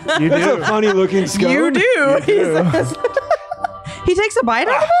It's a do. funny looking scone. You do. He says. He takes a bite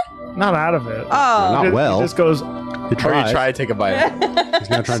out of it? Not out of it. Oh. Not well. It just goes. He Or you tried. try to take a bite. He's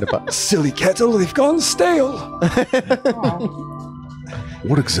not trying to. Silly kettle, they've gone stale.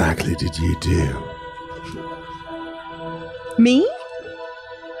 What exactly did you do? Me?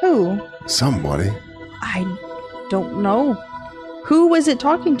 Who? Somebody. I don't know. Who was it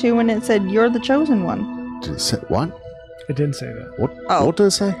talking to when it said you're the chosen one? Did it say what? It didn't say that. What? Oh. What did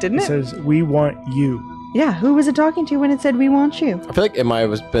it say? Didn't It it? says we want you. Yeah, who was it talking to when it said we want you? I feel like it might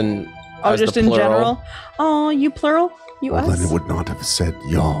have been. Oh, as just the in plural. general? Oh, you plural? You Well, then us? it would not have said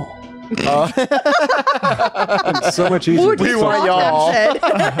y'all. It's so much easier. What would We you want all have y'all.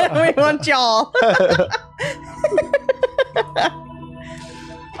 said? We want y'all.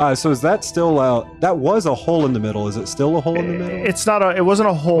 So is that still that was a hole in the middle? Is it still a hole in the middle? It's not a. It wasn't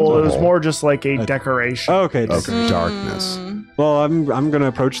a hole. It was hole. more just like a decoration. Okay. Of darkness. Well, I'm gonna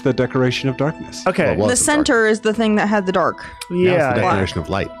approach the decoration of darkness. Okay. Well, The was the center is the thing that had the dark. Now it's the Yeah. declaration of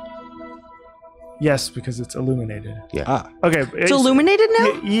light. Yes, because it's illuminated. Ah, Okay. It's illuminated now?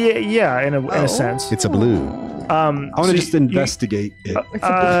 Yeah. Yeah. In Oh. a sense. It's a blue. I want to so just investigate it.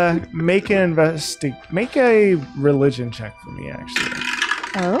 Make Make a religion check for me, actually.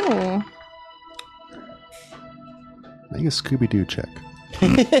 Oh. Make a Scooby-Doo check.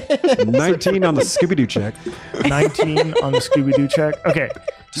 19 on the Scooby-Doo check. 19 on the Scooby-Doo check. Okay.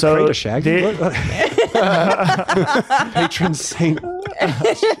 So Pray to Shaggy? they- What? Patron saint.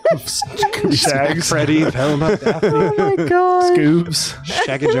 Shags, Freddy, Velma, Daphne, Oh my god. Scoobs.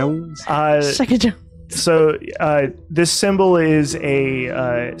 Shaggy Jones. So this symbol is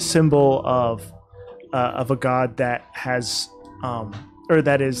a symbol of a god that has or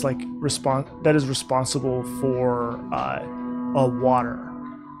that is like responsible for water.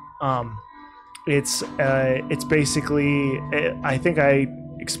 It's basically I think I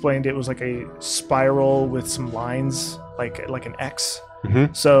explained it was like a spiral with some lines like an X.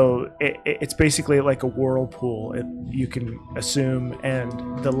 Mhm. So it's basically like a whirlpool. You can assume, and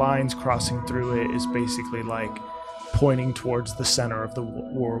the lines crossing through it is basically like pointing towards the center of the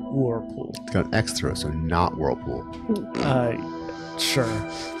whirlpool. It's got an X through it, so not whirlpool. Sure,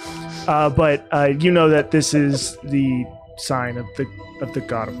 but you know that this is the sign of the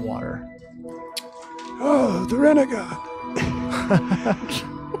god of water. Oh, the renegade.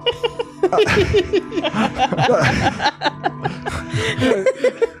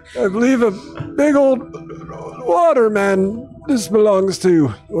 I believe a big old waterman this belongs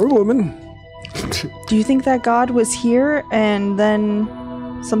to, or woman. Do you think that god was here and then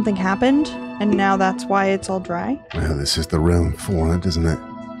something happened and now that's why it's all dry? Well, this is the realm for it, isn't it?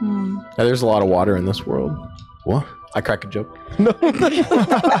 Yeah, there's a lot of water in this world. What? I crack a joke.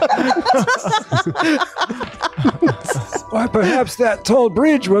 Why, perhaps that tall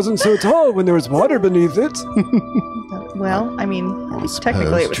bridge wasn't so tall when there was water beneath it. Well, I mean, I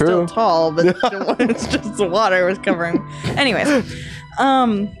technically it was still True. tall, but it's just the water was covering. Anyways,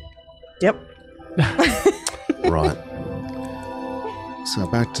 yep. Right. So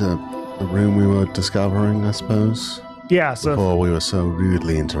back to the room we were discovering, I suppose, Yeah, so before we were so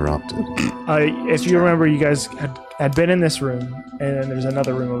rudely interrupted. if you remember, you guys had been in this room, and then there's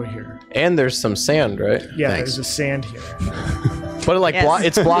another room over here. And there's some sand, right? Yeah, Thanks. there's a sand here. But like Yes.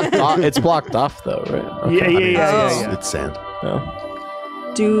 it's blocked off. It's blocked off though, right? Yeah, yeah, yeah, It's, yeah. it's sand.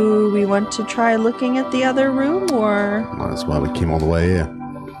 Yeah. Do we want to try looking at the other room, or Well, that's why we came all the way here.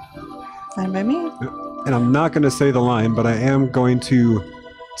 fine by me? And I'm not going to say the line, but I am going to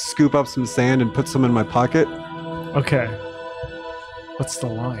scoop up some sand and put some in my pocket. Okay. What's the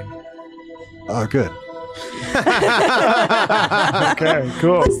line? Oh, good. Okay,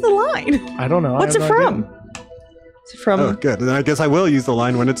 cool. What's the line? I don't know. I What's it have no from? idea. Is it from? Oh, good. Then I guess I will use the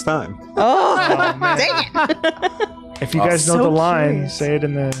line when it's time. Oh, man. dang it! If you guys know So the line, curious. say it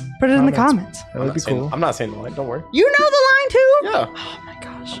in the Put it in the comments. That would be cool. I'm not saying the line. Don't worry. You know the line too? Yeah. Oh my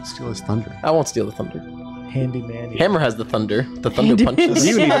gosh. Steal his thunder. I won't steal the thunder. Handy mandy. Hammer has the thunder. The thunder punches.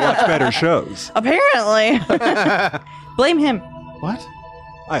 You need to watch better shows. Apparently. Blame him. What?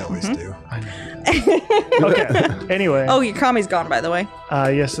 I always do. Okay. Anyway. Oh, your Kami's gone, by the way.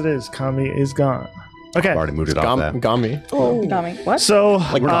 Yes, it is. Kami is gone. Okay. I've already moved it off that. Gami. Oh, Kami. What? So,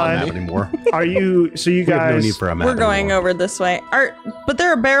 Like We're not on a uh, map anymore. are you? So you We have no guys? need for a map We're going anymore. over this way. But there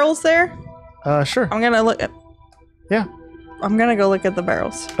are barrels there. Sure. I'm gonna look at. Yeah. I'm gonna go look at the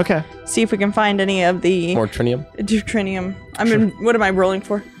barrels. Okay. See if we can find any of the More trinium. deuterium. What am I rolling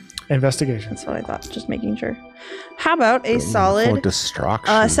for? Investigation. That's what I thought. Just making sure. How about a For solid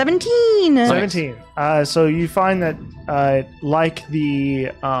destruction. 17? 17. So you find that, like the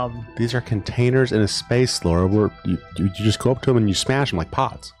These are containers in a space, Laura, where you just go up to them and you smash them like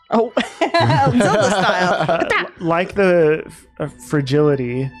pots. Oh, Zelda style. like the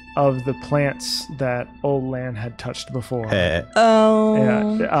fragility of the plants that Old Land had touched before. Oh.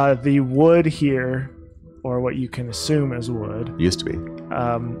 Yeah. The wood here, or what you can assume is wood, Used to be.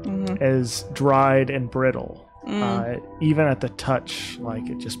 is dried and brittle. Even at the touch, like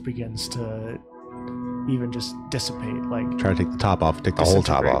it just begins to even just dissipate. Like Try to take the top off, take the whole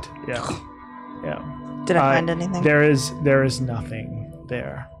top off. disintegrate. Yeah. Yeah. Did I find anything? There is nothing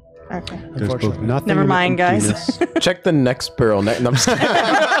there. Okay. There's both Unfortunately. nothing Never and mind, guys. emptiness. Check the next barrel. No, I'm just kidding.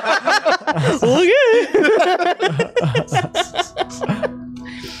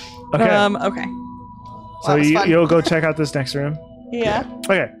 Okay. Okay. So that was fun. you'll go check out this next room. Yeah.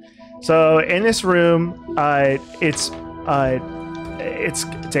 Okay. So in this room, it's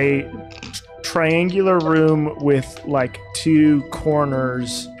a triangular room with like two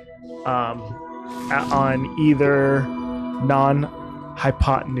corners on either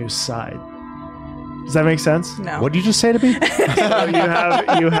non-hypotenuse side. Does that make sense? No. What did you just say to me? So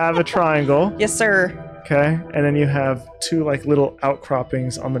you have a triangle, Yes, sir. okay, and then you have two like little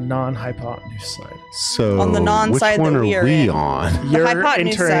outcroppings on the non-hypotenuse side. So On the non-side which one that are we are we in. on? You're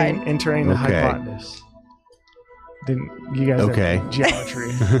hypotenuse side. entering the Okay. hypotenuse. Didn't you guys Okay. have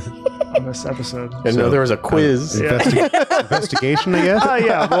geometry on this episode? I know there was a quiz. Investigation, I guess?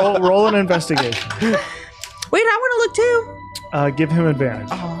 Yeah, roll an investigation. Wait, I want to look too. Give him advantage.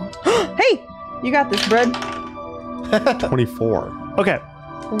 Hey, you got this, bud. 24. Okay.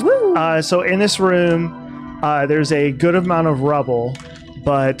 Woo. So in this room, there's a good amount of rubble,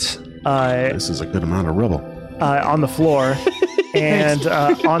 but This is a good amount of rubble. on the floor, and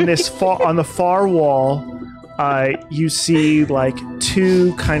on the far wall, you see like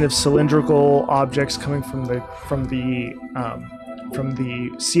two kind of cylindrical objects coming from the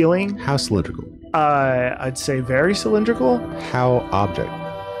ceiling. How cylindrical? I'd say very cylindrical. How object?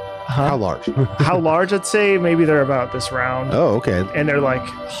 How large? How large? I'd say maybe they're about this round. Oh, okay. And they're like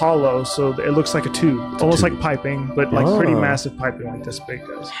hollow, so it looks like a tube. It's almost like piping, but like pretty massive piping, like this big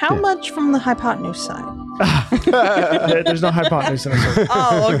guys. How much from the hypotenuse side? There's no hypotenuse in it.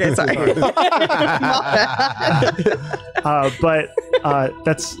 Oh, okay, sorry. But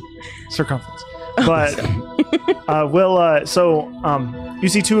that's circumference. But You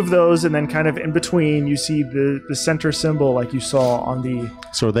see two of those, and then kind of in between, you see the center symbol like you saw on the.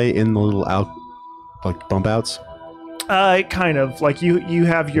 So are they in the little bump outs? Kind of like you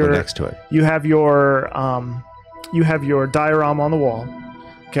have your next to it. You have your diorama on the wall,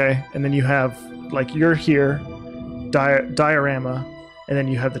 okay, and then you have like you're here, diorama, and then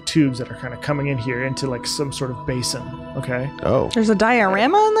you have the tubes that are kind of coming in here into like some sort of basin, okay. Oh. There's a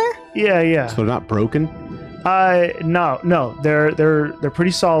diorama in there? Yeah. So they're not broken? No, they're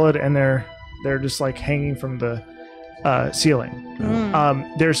pretty solid, and they're just like hanging from the ceiling.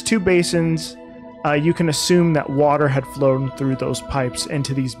 There's two basins. You can assume that water had flown through those pipes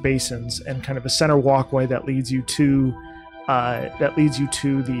into these basins, and kind of a center walkway that leads you to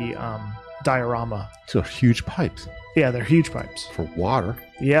the diorama. So huge pipes. Yeah, they're huge pipes For water.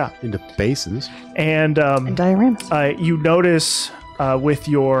 Yeah, Into basins. and And dioramas. you notice with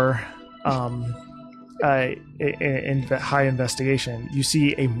your in the high investigation, you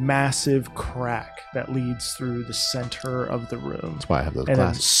see a massive crack that leads through the center of the room. That's why I have those And then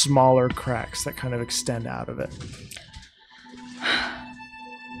glasses. smaller cracks that kind of extend out of it.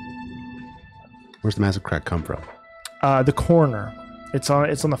 Where's the massive crack come from? The corner. It's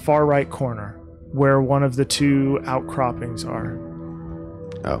on the far right corner where one of the two outcroppings are.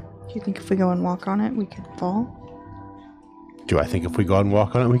 Oh. Do you think if we go and walk on it, we could fall? Do I think if we go out and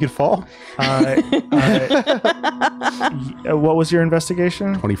walk on it, we could fall? What was your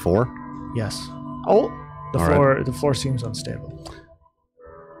investigation? 24? Yes. Oh. The floor seems unstable.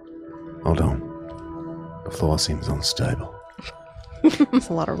 Hold on. The floor seems unstable. There's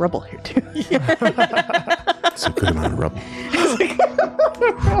a lot of rubble here, too. It's a good amount of rubble.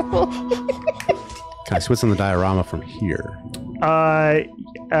 Can I see what's in the diorama from here?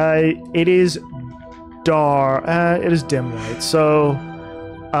 It is dark. It is dim light. So,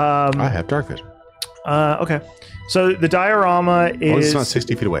 I have dark vision. okay. So the diorama is. Oh, it's not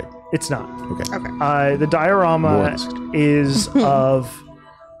 60 feet away. It's not. Okay. The diorama More than 60. is of.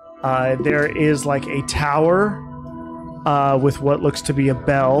 There is like a tower with what looks to be a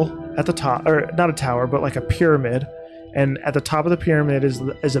bell at the top, or not a tower, but like a pyramid. And at the top of the pyramid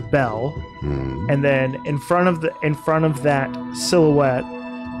is a bell, and then in front of that silhouette,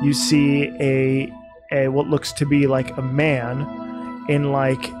 you see a what looks to be like a man in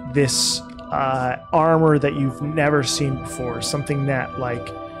like this armor that you've never seen before. Something that like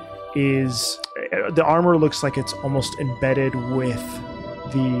is the armor looks like it's almost embedded with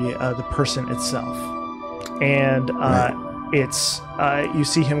the person itself, and it's you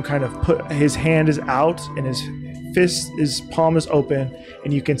see him kind of put his hand is out and his palm is open,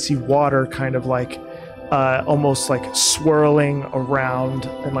 and you can see water kind of like almost like swirling around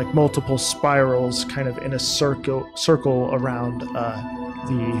in like multiple spirals, kind of in a circle around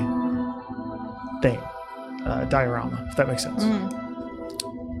the thing, diorama, if that makes sense.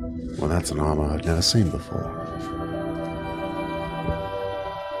 Well, that's an armor I've never seen before.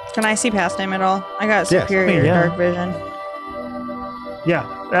 Can I see past him at all? I got superior Yeah. dark vision.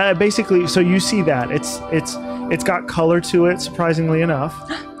 Yeah, basically, so you see that it's got color to it, surprisingly enough,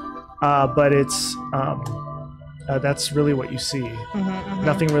 but it's that's really what you see.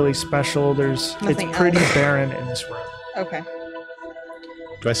 Nothing really special. It's Nothing pretty else. barren in this room. Okay.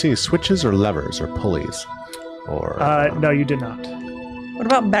 Do I see any switches or levers or pulleys? Or No, you did not. What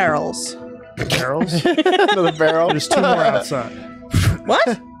about barrels? Barrels. Another barrel. There's two more outside.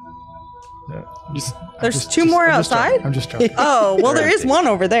 What? There's two more outside? I'm just joking. Oh, well, there is one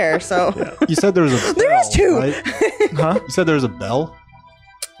over there, so. You said there was a There is bell, two. right? Huh? You said there was a bell?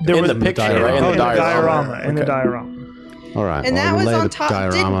 There In was the picture, right? In Oh, the in the diorama. diorama. In the diorama. all right. And well, that was relay on the top-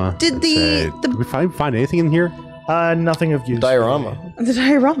 Diorama. did and the- say, the- did we find anything in here? Nothing of use. Diorama The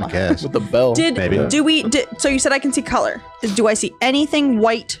diorama. Yes. with the bell. Maybe. So you said I can see color. Do I see anything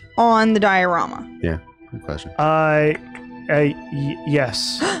white on the diorama? Yeah. Good question.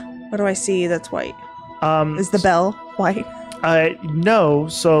 Yes. What do I see that's white? Um, Is the bell white? No.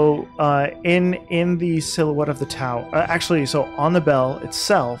 So, in the silhouette of the tower, actually, so on the bell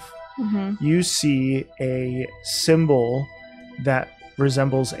itself, you see a symbol that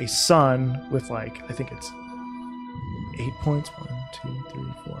resembles a sun with like, I think it's 8 points. 1, 2, 3,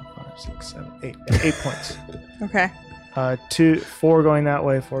 4, 5, 6, 7, 8. 8 points. Okay. 4 going that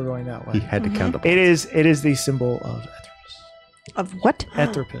way, 4 going that way. He had to count the It is the symbol of Of what?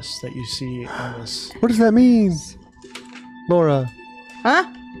 Etheropus that you see on this. What does that mean? Laura. Huh?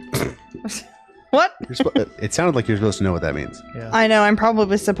 What? It sounded like you're supposed to know what that means. Yeah. I know, I'm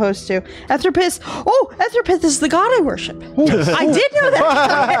probably supposed to. Etheropus. Oh, Etheropus is the god I worship. I did know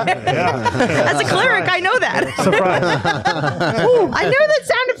that. As a cleric, I know that. Surprise. I know that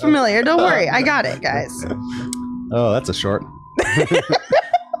sounded familiar. Don't worry. I got it, guys. Oh, that's a short.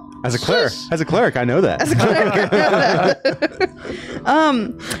 As a cleric, I know that.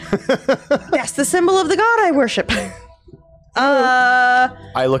 That's the symbol of the god I worship.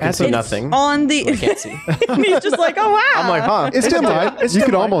 I look and see It's nothing. on the. I can't see. And he's just like, oh wow. I'm like, huh? It's dim light. It's You dim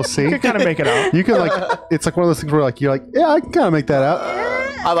can light. almost see. You can kind of make it out. You can like, it's like one of those things where like you're like, yeah, I can kind of make that out.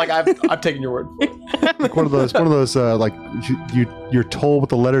 I've taken your word for it. Like one of those like you're told what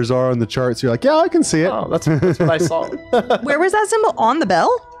the letters are on the chart, so you're like, yeah, I can see it. Oh, that's what I saw. Where was that symbol? On the bell?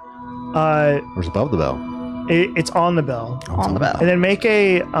 Where's above the bell? It's on the bell. On the bell. And then make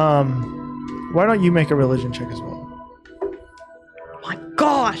a why don't you make a religion check as well? My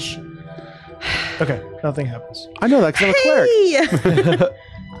gosh. Okay, nothing happens. I know that because I'm a cleric. Hey!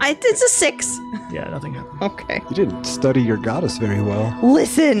 It's a 6. Yeah, nothing happens. Okay. You didn't study your goddess very well.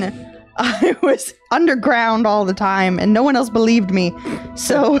 Listen, I was underground all the time and no one else believed me.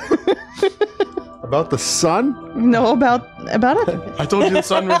 So, About the sun? know about it. I told you the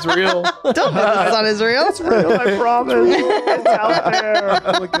sun was real. Don't know the sun is real. Real, I promise. It's out there.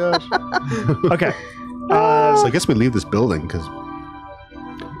 Oh my gosh. Okay. So I guess we leave this building because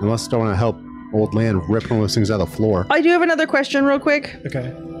unless I want to help old man rip one of those things out of the floor. I do have another question real quick.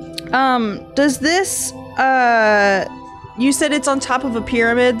 Okay. Does this, you said it's on top of a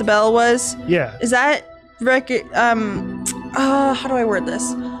pyramid, the bell was? Yeah. Is that, how do I word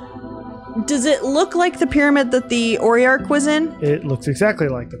this? Does it look like the pyramid that the Oriarch was in? It looks exactly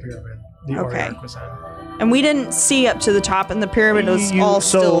like the pyramid the Okay. Oriarch was in. And we didn't see up to the top, and the pyramid was all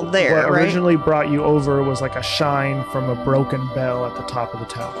still there, what right? originally brought you over was like a shine from a broken bell at the top of the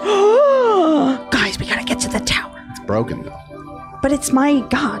tower. Guys, we gotta get to the tower. It's broken though. But it's my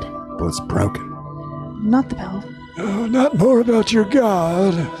god, But it's broken. not the bell. Oh, not more about your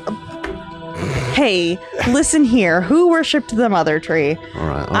god. Hey, listen here. Who worshipped the mother tree? All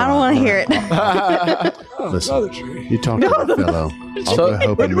right. I don't want to hear it. Listen, Mother tree. you talk to the fellow. I'll go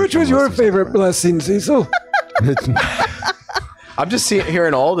help him Which reach was one your of those favorite things. blessing, Cecil? I'm just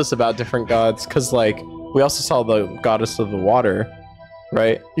hearing all this about different gods because, like, we also saw the goddess of the water,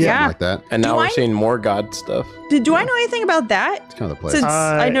 right? Yeah. Like that. And now Do we're I- seeing more god stuff. Do I know anything about that? It's kind of the place. Since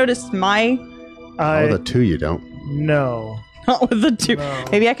I noticed my Oh, the two you don't. No. not with the 2. No.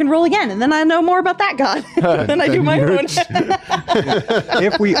 Maybe I can roll again, and then I know more about that god. Then I do my own.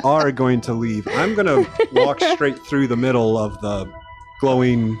 If we are going to leave, I'm going to walk straight through the middle of the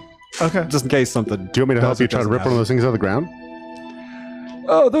glowing, Okay. just in case something. Do you want me to help you try to rip one of those things out of the ground?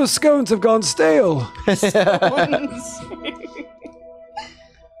 Oh, those scones have gone stale.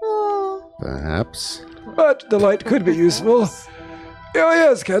 Oh. Perhaps. But the light could be useful. Oh,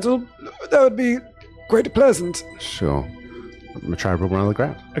 yes, Kettle. That would be quite pleasant. Sure. I'm gonna try to rip one out of the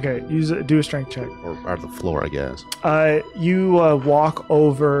ground. Okay. Do a strength check. Or out of the floor, I guess. You walk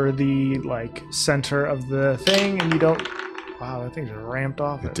over the like center of the thing, and you don't. Wow, that thing's ramped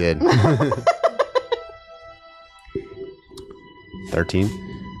off. It did. 13.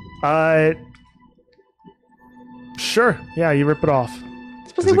 Sure. Yeah, you rip it off.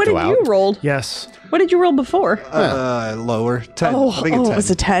 Supposedly, it what go did you out? roll? Yes. What did you roll before? Lower. 10. Oh, I think it's 10. it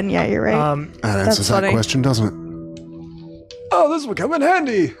was a 10. Yeah, you're right. That That's answers that funny. question, doesn't it? Oh, this will come in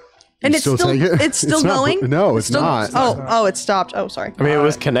handy. and You it's still take it? it's still not- going. no, it's still, not. Oh, it stopped. Oh, sorry. I mean, it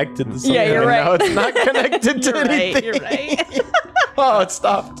was connected to something. Yeah, you're and right. Now it's not connected to You're right. anything. You're right. Oh, it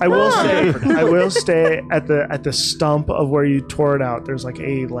stopped. I will stay at the stump of where you tore it out. There's like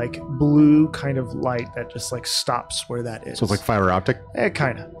a blue kind of light that just like stops where that is. So it's like fiber optic?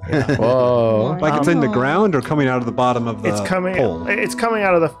 kind of. Yeah. Whoa. Like it's in the ground or coming out of the bottom of the It's coming. pole? It's coming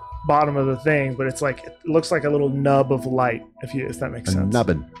out of the bottom of the thing, but it's like it looks like a little nub of light. If that makes sense.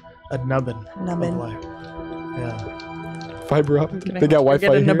 Nubbin. A nubbin. Nubbin. Of light. Yeah. Fiber optic. They got Wi-Fi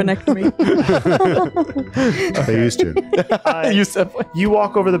Get a here. nubbinectomy. They used to. You said You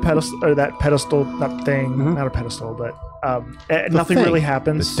walk over the pedestal, or that pedestal, not thing, not a pedestal, but nothing thing. really The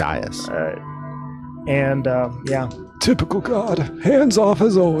happens. dais. And yeah, Typical god. Hands off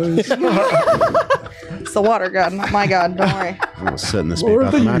as always. It's the water god, not my god. Don't worry. I'm gonna sit in this More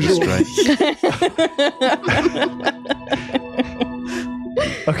about the than usual. magistrate.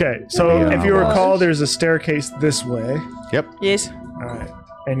 okay. So Yeah. if you recall, there's a staircase this way. Yep. Yes. All right,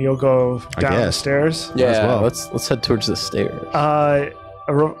 and you'll go down the guess. stairs. Yeah, well. let's head towards the stairs.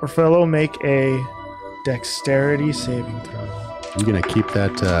 Fellow, make a dexterity saving throw. You gonna keep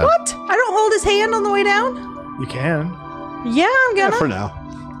that? What? I don't hold his hand on the way down? You can. Yeah, I'm Yeah, gonna. for now.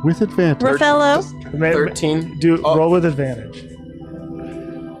 With advantage. Raffello. 13. Roll with advantage.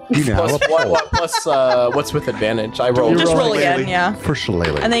 You know, Plus what? Plus what's with advantage? I rolled Just roll Shillelagh. again, yeah. for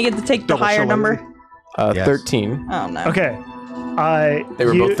shillelagh. And then you get to take the Double higher shillelagh. number. Yes. 13. Oh, no. Okay. They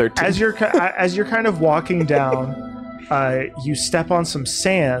were both 13. As you're kind of walking down, you step on some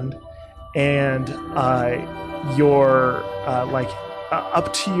sand, and you're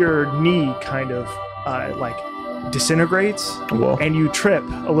up to your knee, kind of like disintegrates, Whoa. and you trip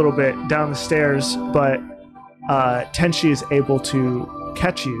a little bit down the stairs, but Tenchi is able to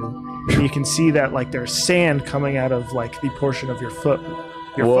catch you. And you can see that like there's sand coming out of like the portion of your foot.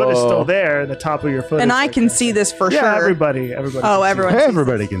 Your foot is Whoa. still there. The top of your foot. And is I like can that. see this for Yeah, sure. everybody. Oh, can see everyone.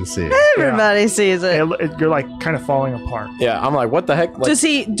 Everybody can see it. Everybody sees it. You're like kind of falling apart. Yeah, I'm like, what the heck? Like, Does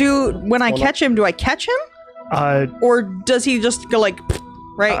he do when I catch him? Do I catch him, or does he just go like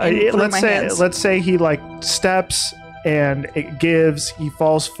right in through my hands? Let's say he like steps and it gives. He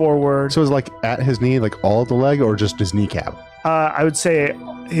falls forward. So it's like at his knee, like all of the leg, or just his kneecap? I would say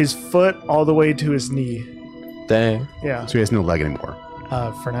his foot all the way to his knee. dang. Yeah. So he has no leg anymore.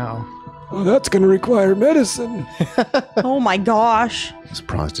 For now. Well, that's going to require medicine. Oh my gosh! I'm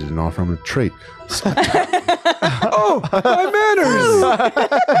surprised he didn't offer him a treat. Oh, my manners!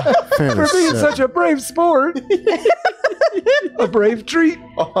 Fairly For being sad. such a brave sport. A brave treat.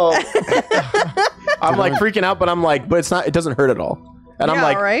 Oh. I'm like freaking out, but I'm like, but it's not. It doesn't hurt at all. And I'm Yeah,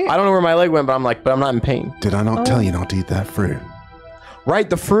 like, right? I don't know where my leg went, but I'm like, but I'm not in pain. Did I not tell you not to eat that fruit? Right,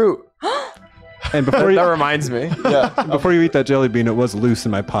 the fruit. And before That you, reminds me. Yeah. before you eat that jelly bean, it was loose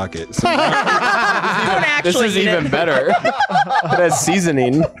in my pocket. So Don't actually This is eat even it. better. It has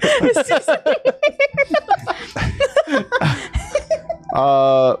seasoning.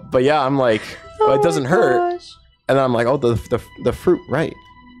 But yeah, I'm like, well, it doesn't hurt. Gosh. And then I'm like, oh, the fruit, right?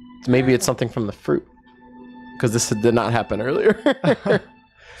 Maybe it's something from the fruit. Because this did not happen earlier.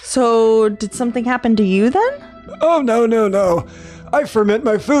 So, did something happen to you then? oh, no. I ferment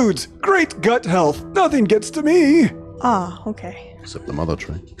my foods. Great gut health. Nothing gets to me. Ah, okay. Except the mother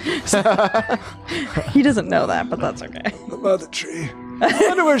tree. He doesn't know that, but that's okay. The mother tree. I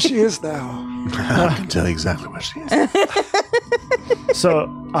wonder where she is now. I can tell you exactly where she is. So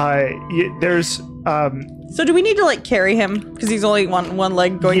there's So, do we need to like carry him because he's only one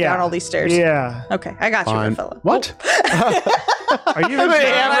leg going yeah, down all these stairs? Yeah. Okay, I got you, Fine. fella. What? Are you?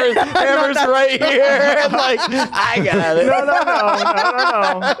 Hammer's right here. I'm like, I got it. No.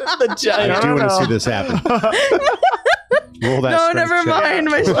 The giant. I do want to no. see this happen. Roll that No, strength never check. mind.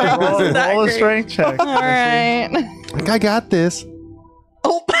 My strength Roll, wasn't that roll a great. strength check. All right. Like, I got this.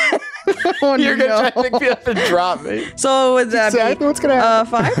 Oh, oh You're no. gonna try to pick me up and drop me. So would that Exactly be what's gonna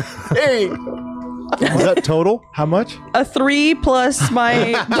happen. 5? There you go. Was that total? How much? A 3 plus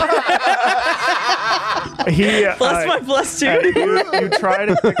my He plus my plus 2. you try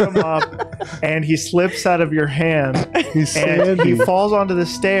to pick him up, and he slips out of your hand, He's and he falls onto the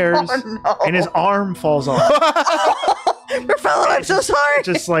stairs, no. and his arm falls off. Fella, I'm so sorry.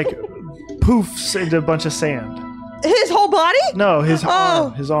 Just like poofs into a bunch of sand. His whole body? No, his Oh.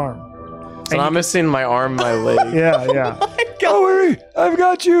 arm. His arm. So I'm missing my arm, my leg. Yeah. Don't worry, I've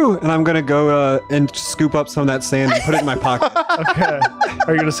got you. And I'm gonna go and scoop up some of that sand and put it in my pocket. Okay.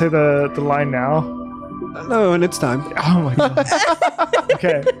 Are you gonna say the line now? No, and it's time. Oh my god.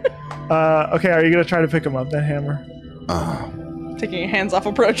 Okay. Okay. Are you gonna try to pick him up then, Hammer? Taking a hands-off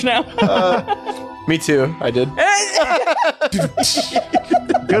approach now. Me too. I did.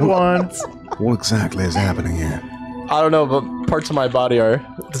 Good one. What exactly is happening here? I don't know, but parts of my body are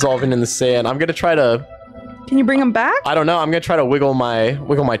dissolving in the sand. I'm gonna try to. Can you bring him back? I don't know. I'm gonna try to wiggle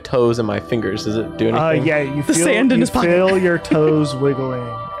my toes and my fingers. Does it do anything? Yeah. You feel sand in you his pocket. feel your toes wiggling.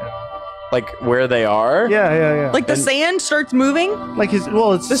 Like where they are? Yeah. Like the sand starts moving? Like his.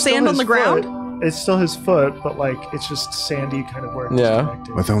 Well, it's The still sand on his the ground? foot. It's still his foot, but like it's just sandy kind of where it's Yeah.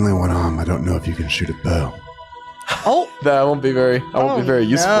 connected. With only one arm, I don't know if you can shoot a bow. Oh. That won't be very. I won't be very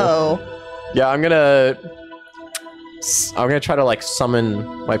useful. No. Yeah, I'm gonna try to like summon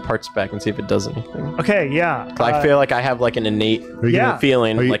my parts back and see if it does anything. Okay. Yeah. I feel like I have like an innate Yeah.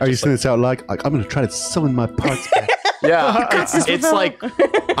 feeling. Are you, like, are you just saying this out loud? Like, I'm going to try to summon my parts back. yeah, it's like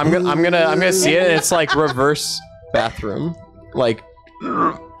I'm gonna see it. And it's like reverse bathroom. Like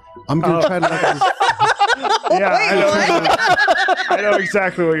I'm going to try to like, Yeah. Wait, I know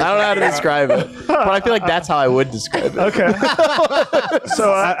exactly what you're. I don't know how to describe it, but I feel like that's how I would describe it. Okay.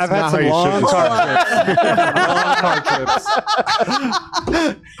 So I've had not how some you long should car trips.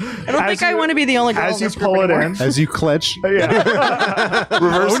 I don't think I want to be the only girl as in you this group pull it anymore. in. as you clutch. Yeah.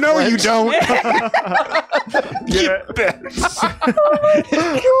 Oh, no, you don't.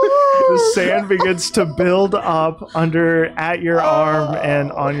 The sand begins to build up at your arm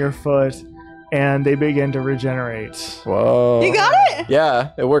and on your foot, and they begin to regenerate. Whoa. You got it?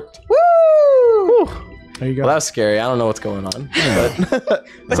 Yeah, it worked. Woo! There you go. Well, that was scary. I don't know what's going on,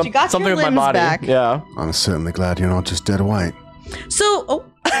 but You got something your with my limbs body. back. Yeah. I'm certainly glad you're not just dead white. So,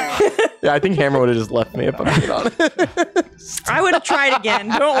 Yeah, I think Hammer would have just left me if I'm being honest. I would have tried again.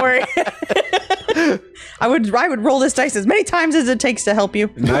 Don't worry. I would roll this dice as many times as it takes to help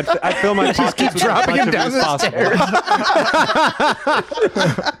you. And I'd fill my pockets with as much of it as possible.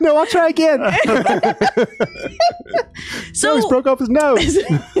 No, I'll try again. So He's broke off his nose.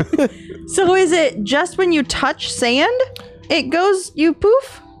 So is it just when you touch sand, it goes you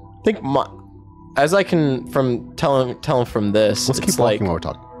poof? I think as I can tell from this, Let's it's keep walking while we're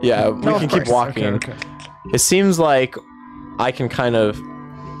talking. Yeah, we of can keep course. walking. Okay. It seems like I can kind of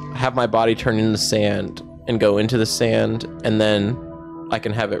have my body turn into sand and go into the sand, and then I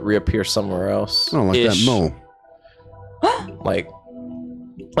can have it reappear somewhere else. I don't like that mole.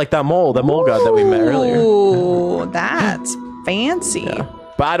 Like that mole god that we met earlier. Ooh, that's fancy. Yeah.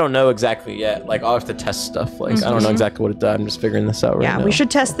 But I don't know exactly yet. Like, I'll have to test stuff. Like, I don't know exactly what it does. I'm just figuring this out right now. Yeah, we should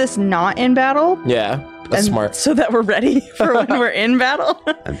test this not in battle. Yeah, that's smart. So that we're ready for when we're in battle.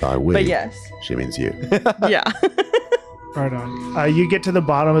 And by we, But yes. she means you. Yeah. Right on. You get to the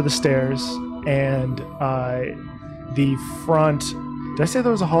bottom of the stairs, and the front. Did I say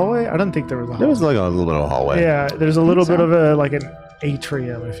there was a hallway? I don't think there was a hallway. There was like a little bit of a hallway. Yeah, there's a little bit of like an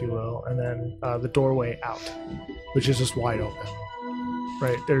atrium, if you will, and then the doorway out, which is just wide open.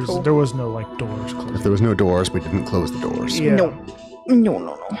 Right. There was no like doors closed. If there was no doors, we didn't close the doors. Yeah. No.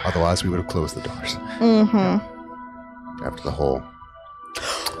 Otherwise, we would have closed the doors Mm-hmm. after the whole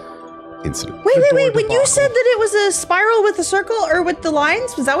incident. Wait. door When you debacle. said that it was a spiral with a circle or with the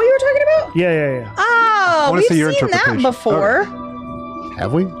lines, was that what you were talking about? Yeah. Oh, wanna we've see your seen that interpretation. before.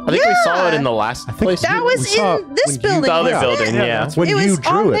 Have we? I think we saw it in the last place. That was saw in this when you- building. The other wasn't building, it? yeah. When It was you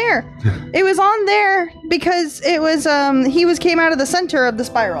drew on it. there. It was on there because it was came out of the center of the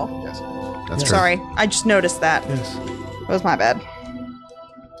spiral. Yes. That's true. Sorry, I just noticed that. Yes. It was my bad.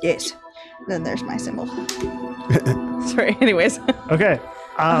 Yes. Then there's my symbol. Sorry. Anyways. Okay.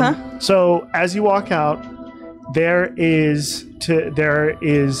 So as you walk out, there is a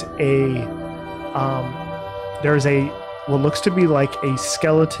what looks to be like a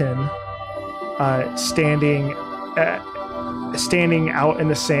skeleton standing out in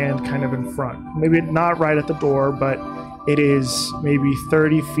the sand, kind of in front. Maybe not right at the door, but it is maybe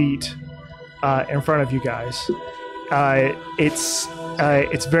 30 feet in front of you guys.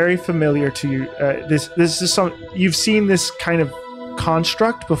 It's very familiar to you. This is some you've seen this kind of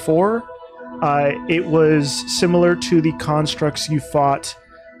construct before. It was similar to the constructs you fought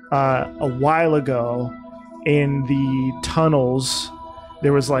a while ago in the tunnels.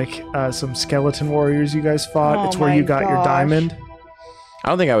 There was like some skeleton warriors you guys fought. Oh it's where my you got your gosh. diamond. I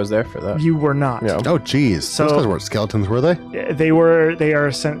don't think I was there for that. You were not. Yeah. Oh, geez. So- Those guys weren't skeletons, were they? They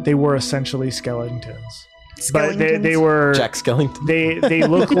were essentially skeletons. But they were Jack Skellington. they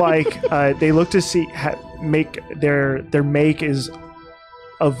look like they look to see make their make is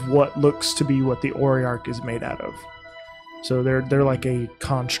of what looks to be what the Oriarch is made out of. So they're like a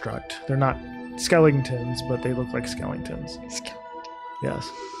construct. They're not skeletons, but they look like skeletons. Yes.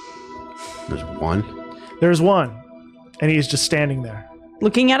 There's one. There's one, and he's just standing there.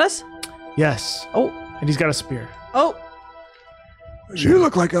 Looking at us? Yes. Oh. And he's got a spear. Oh. You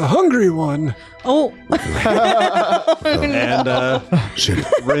look like a hungry one. Oh. And Shit.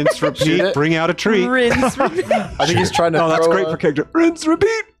 rinse, Shoot repeat, it. bring out a treat. Rinse. Repeat. I think he's trying to. Oh, that's throw great a- for character. Rinse,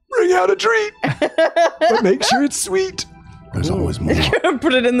 repeat, bring out a treat. But make sure it's sweet. There's always more.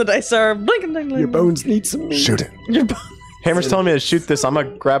 Put it in the dice jar. Blink and blink. Your bones need some meat. Shoot it. Your bones. Hammer's telling me to shoot this. I'm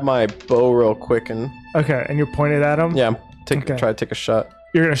gonna grab my bow real quick and Okay, and you're pointed at him. yeah, Okay. try to take a shot.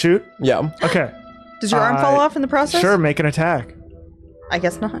 You're gonna shoot. Yeah. Okay. Does your arm fall off in the process? Sure. Make an attack. I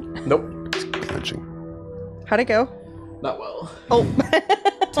guess not. Nope. Clenching. How'd it go? Not well. Oh.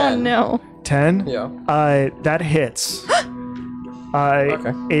 Oh 10. no. 10. Yeah. That hits.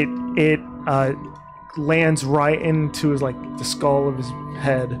 Okay. It lands right into his like the skull of his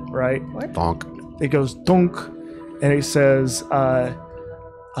head. Right. Bonk. It goes dunk, and it says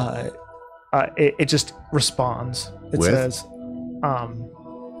it just responds. It With? says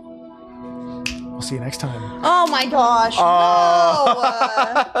we'll see you next time. Oh my gosh. No.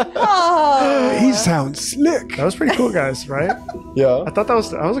 Oh. He sounds slick. That was pretty cool, guys. Right? Yeah. I thought that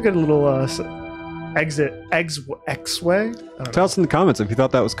was a good little X-way. I don't know. Tell us in the comments if you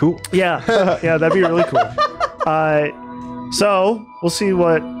thought that was cool. Yeah, yeah, that'd be really cool. So we'll see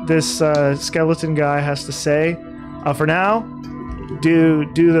what this skeleton guy has to say. For now, do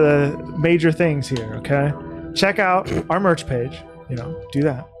the major things here, okay? Check out our merch page. You know, do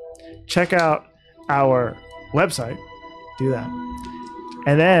that. Check out our website. Do that.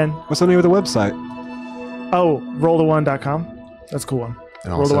 And then, What's the name of the website? roll1.com. That's a cool one.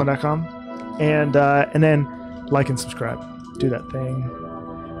 And also, Roll1.com. And then like and subscribe. Do that thing.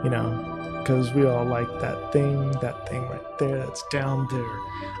 you know, because we all like that thing right there that's down there.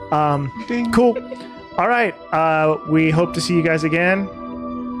 Cool. All right. We hope to see you guys again.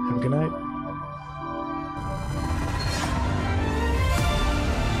 Have a good night.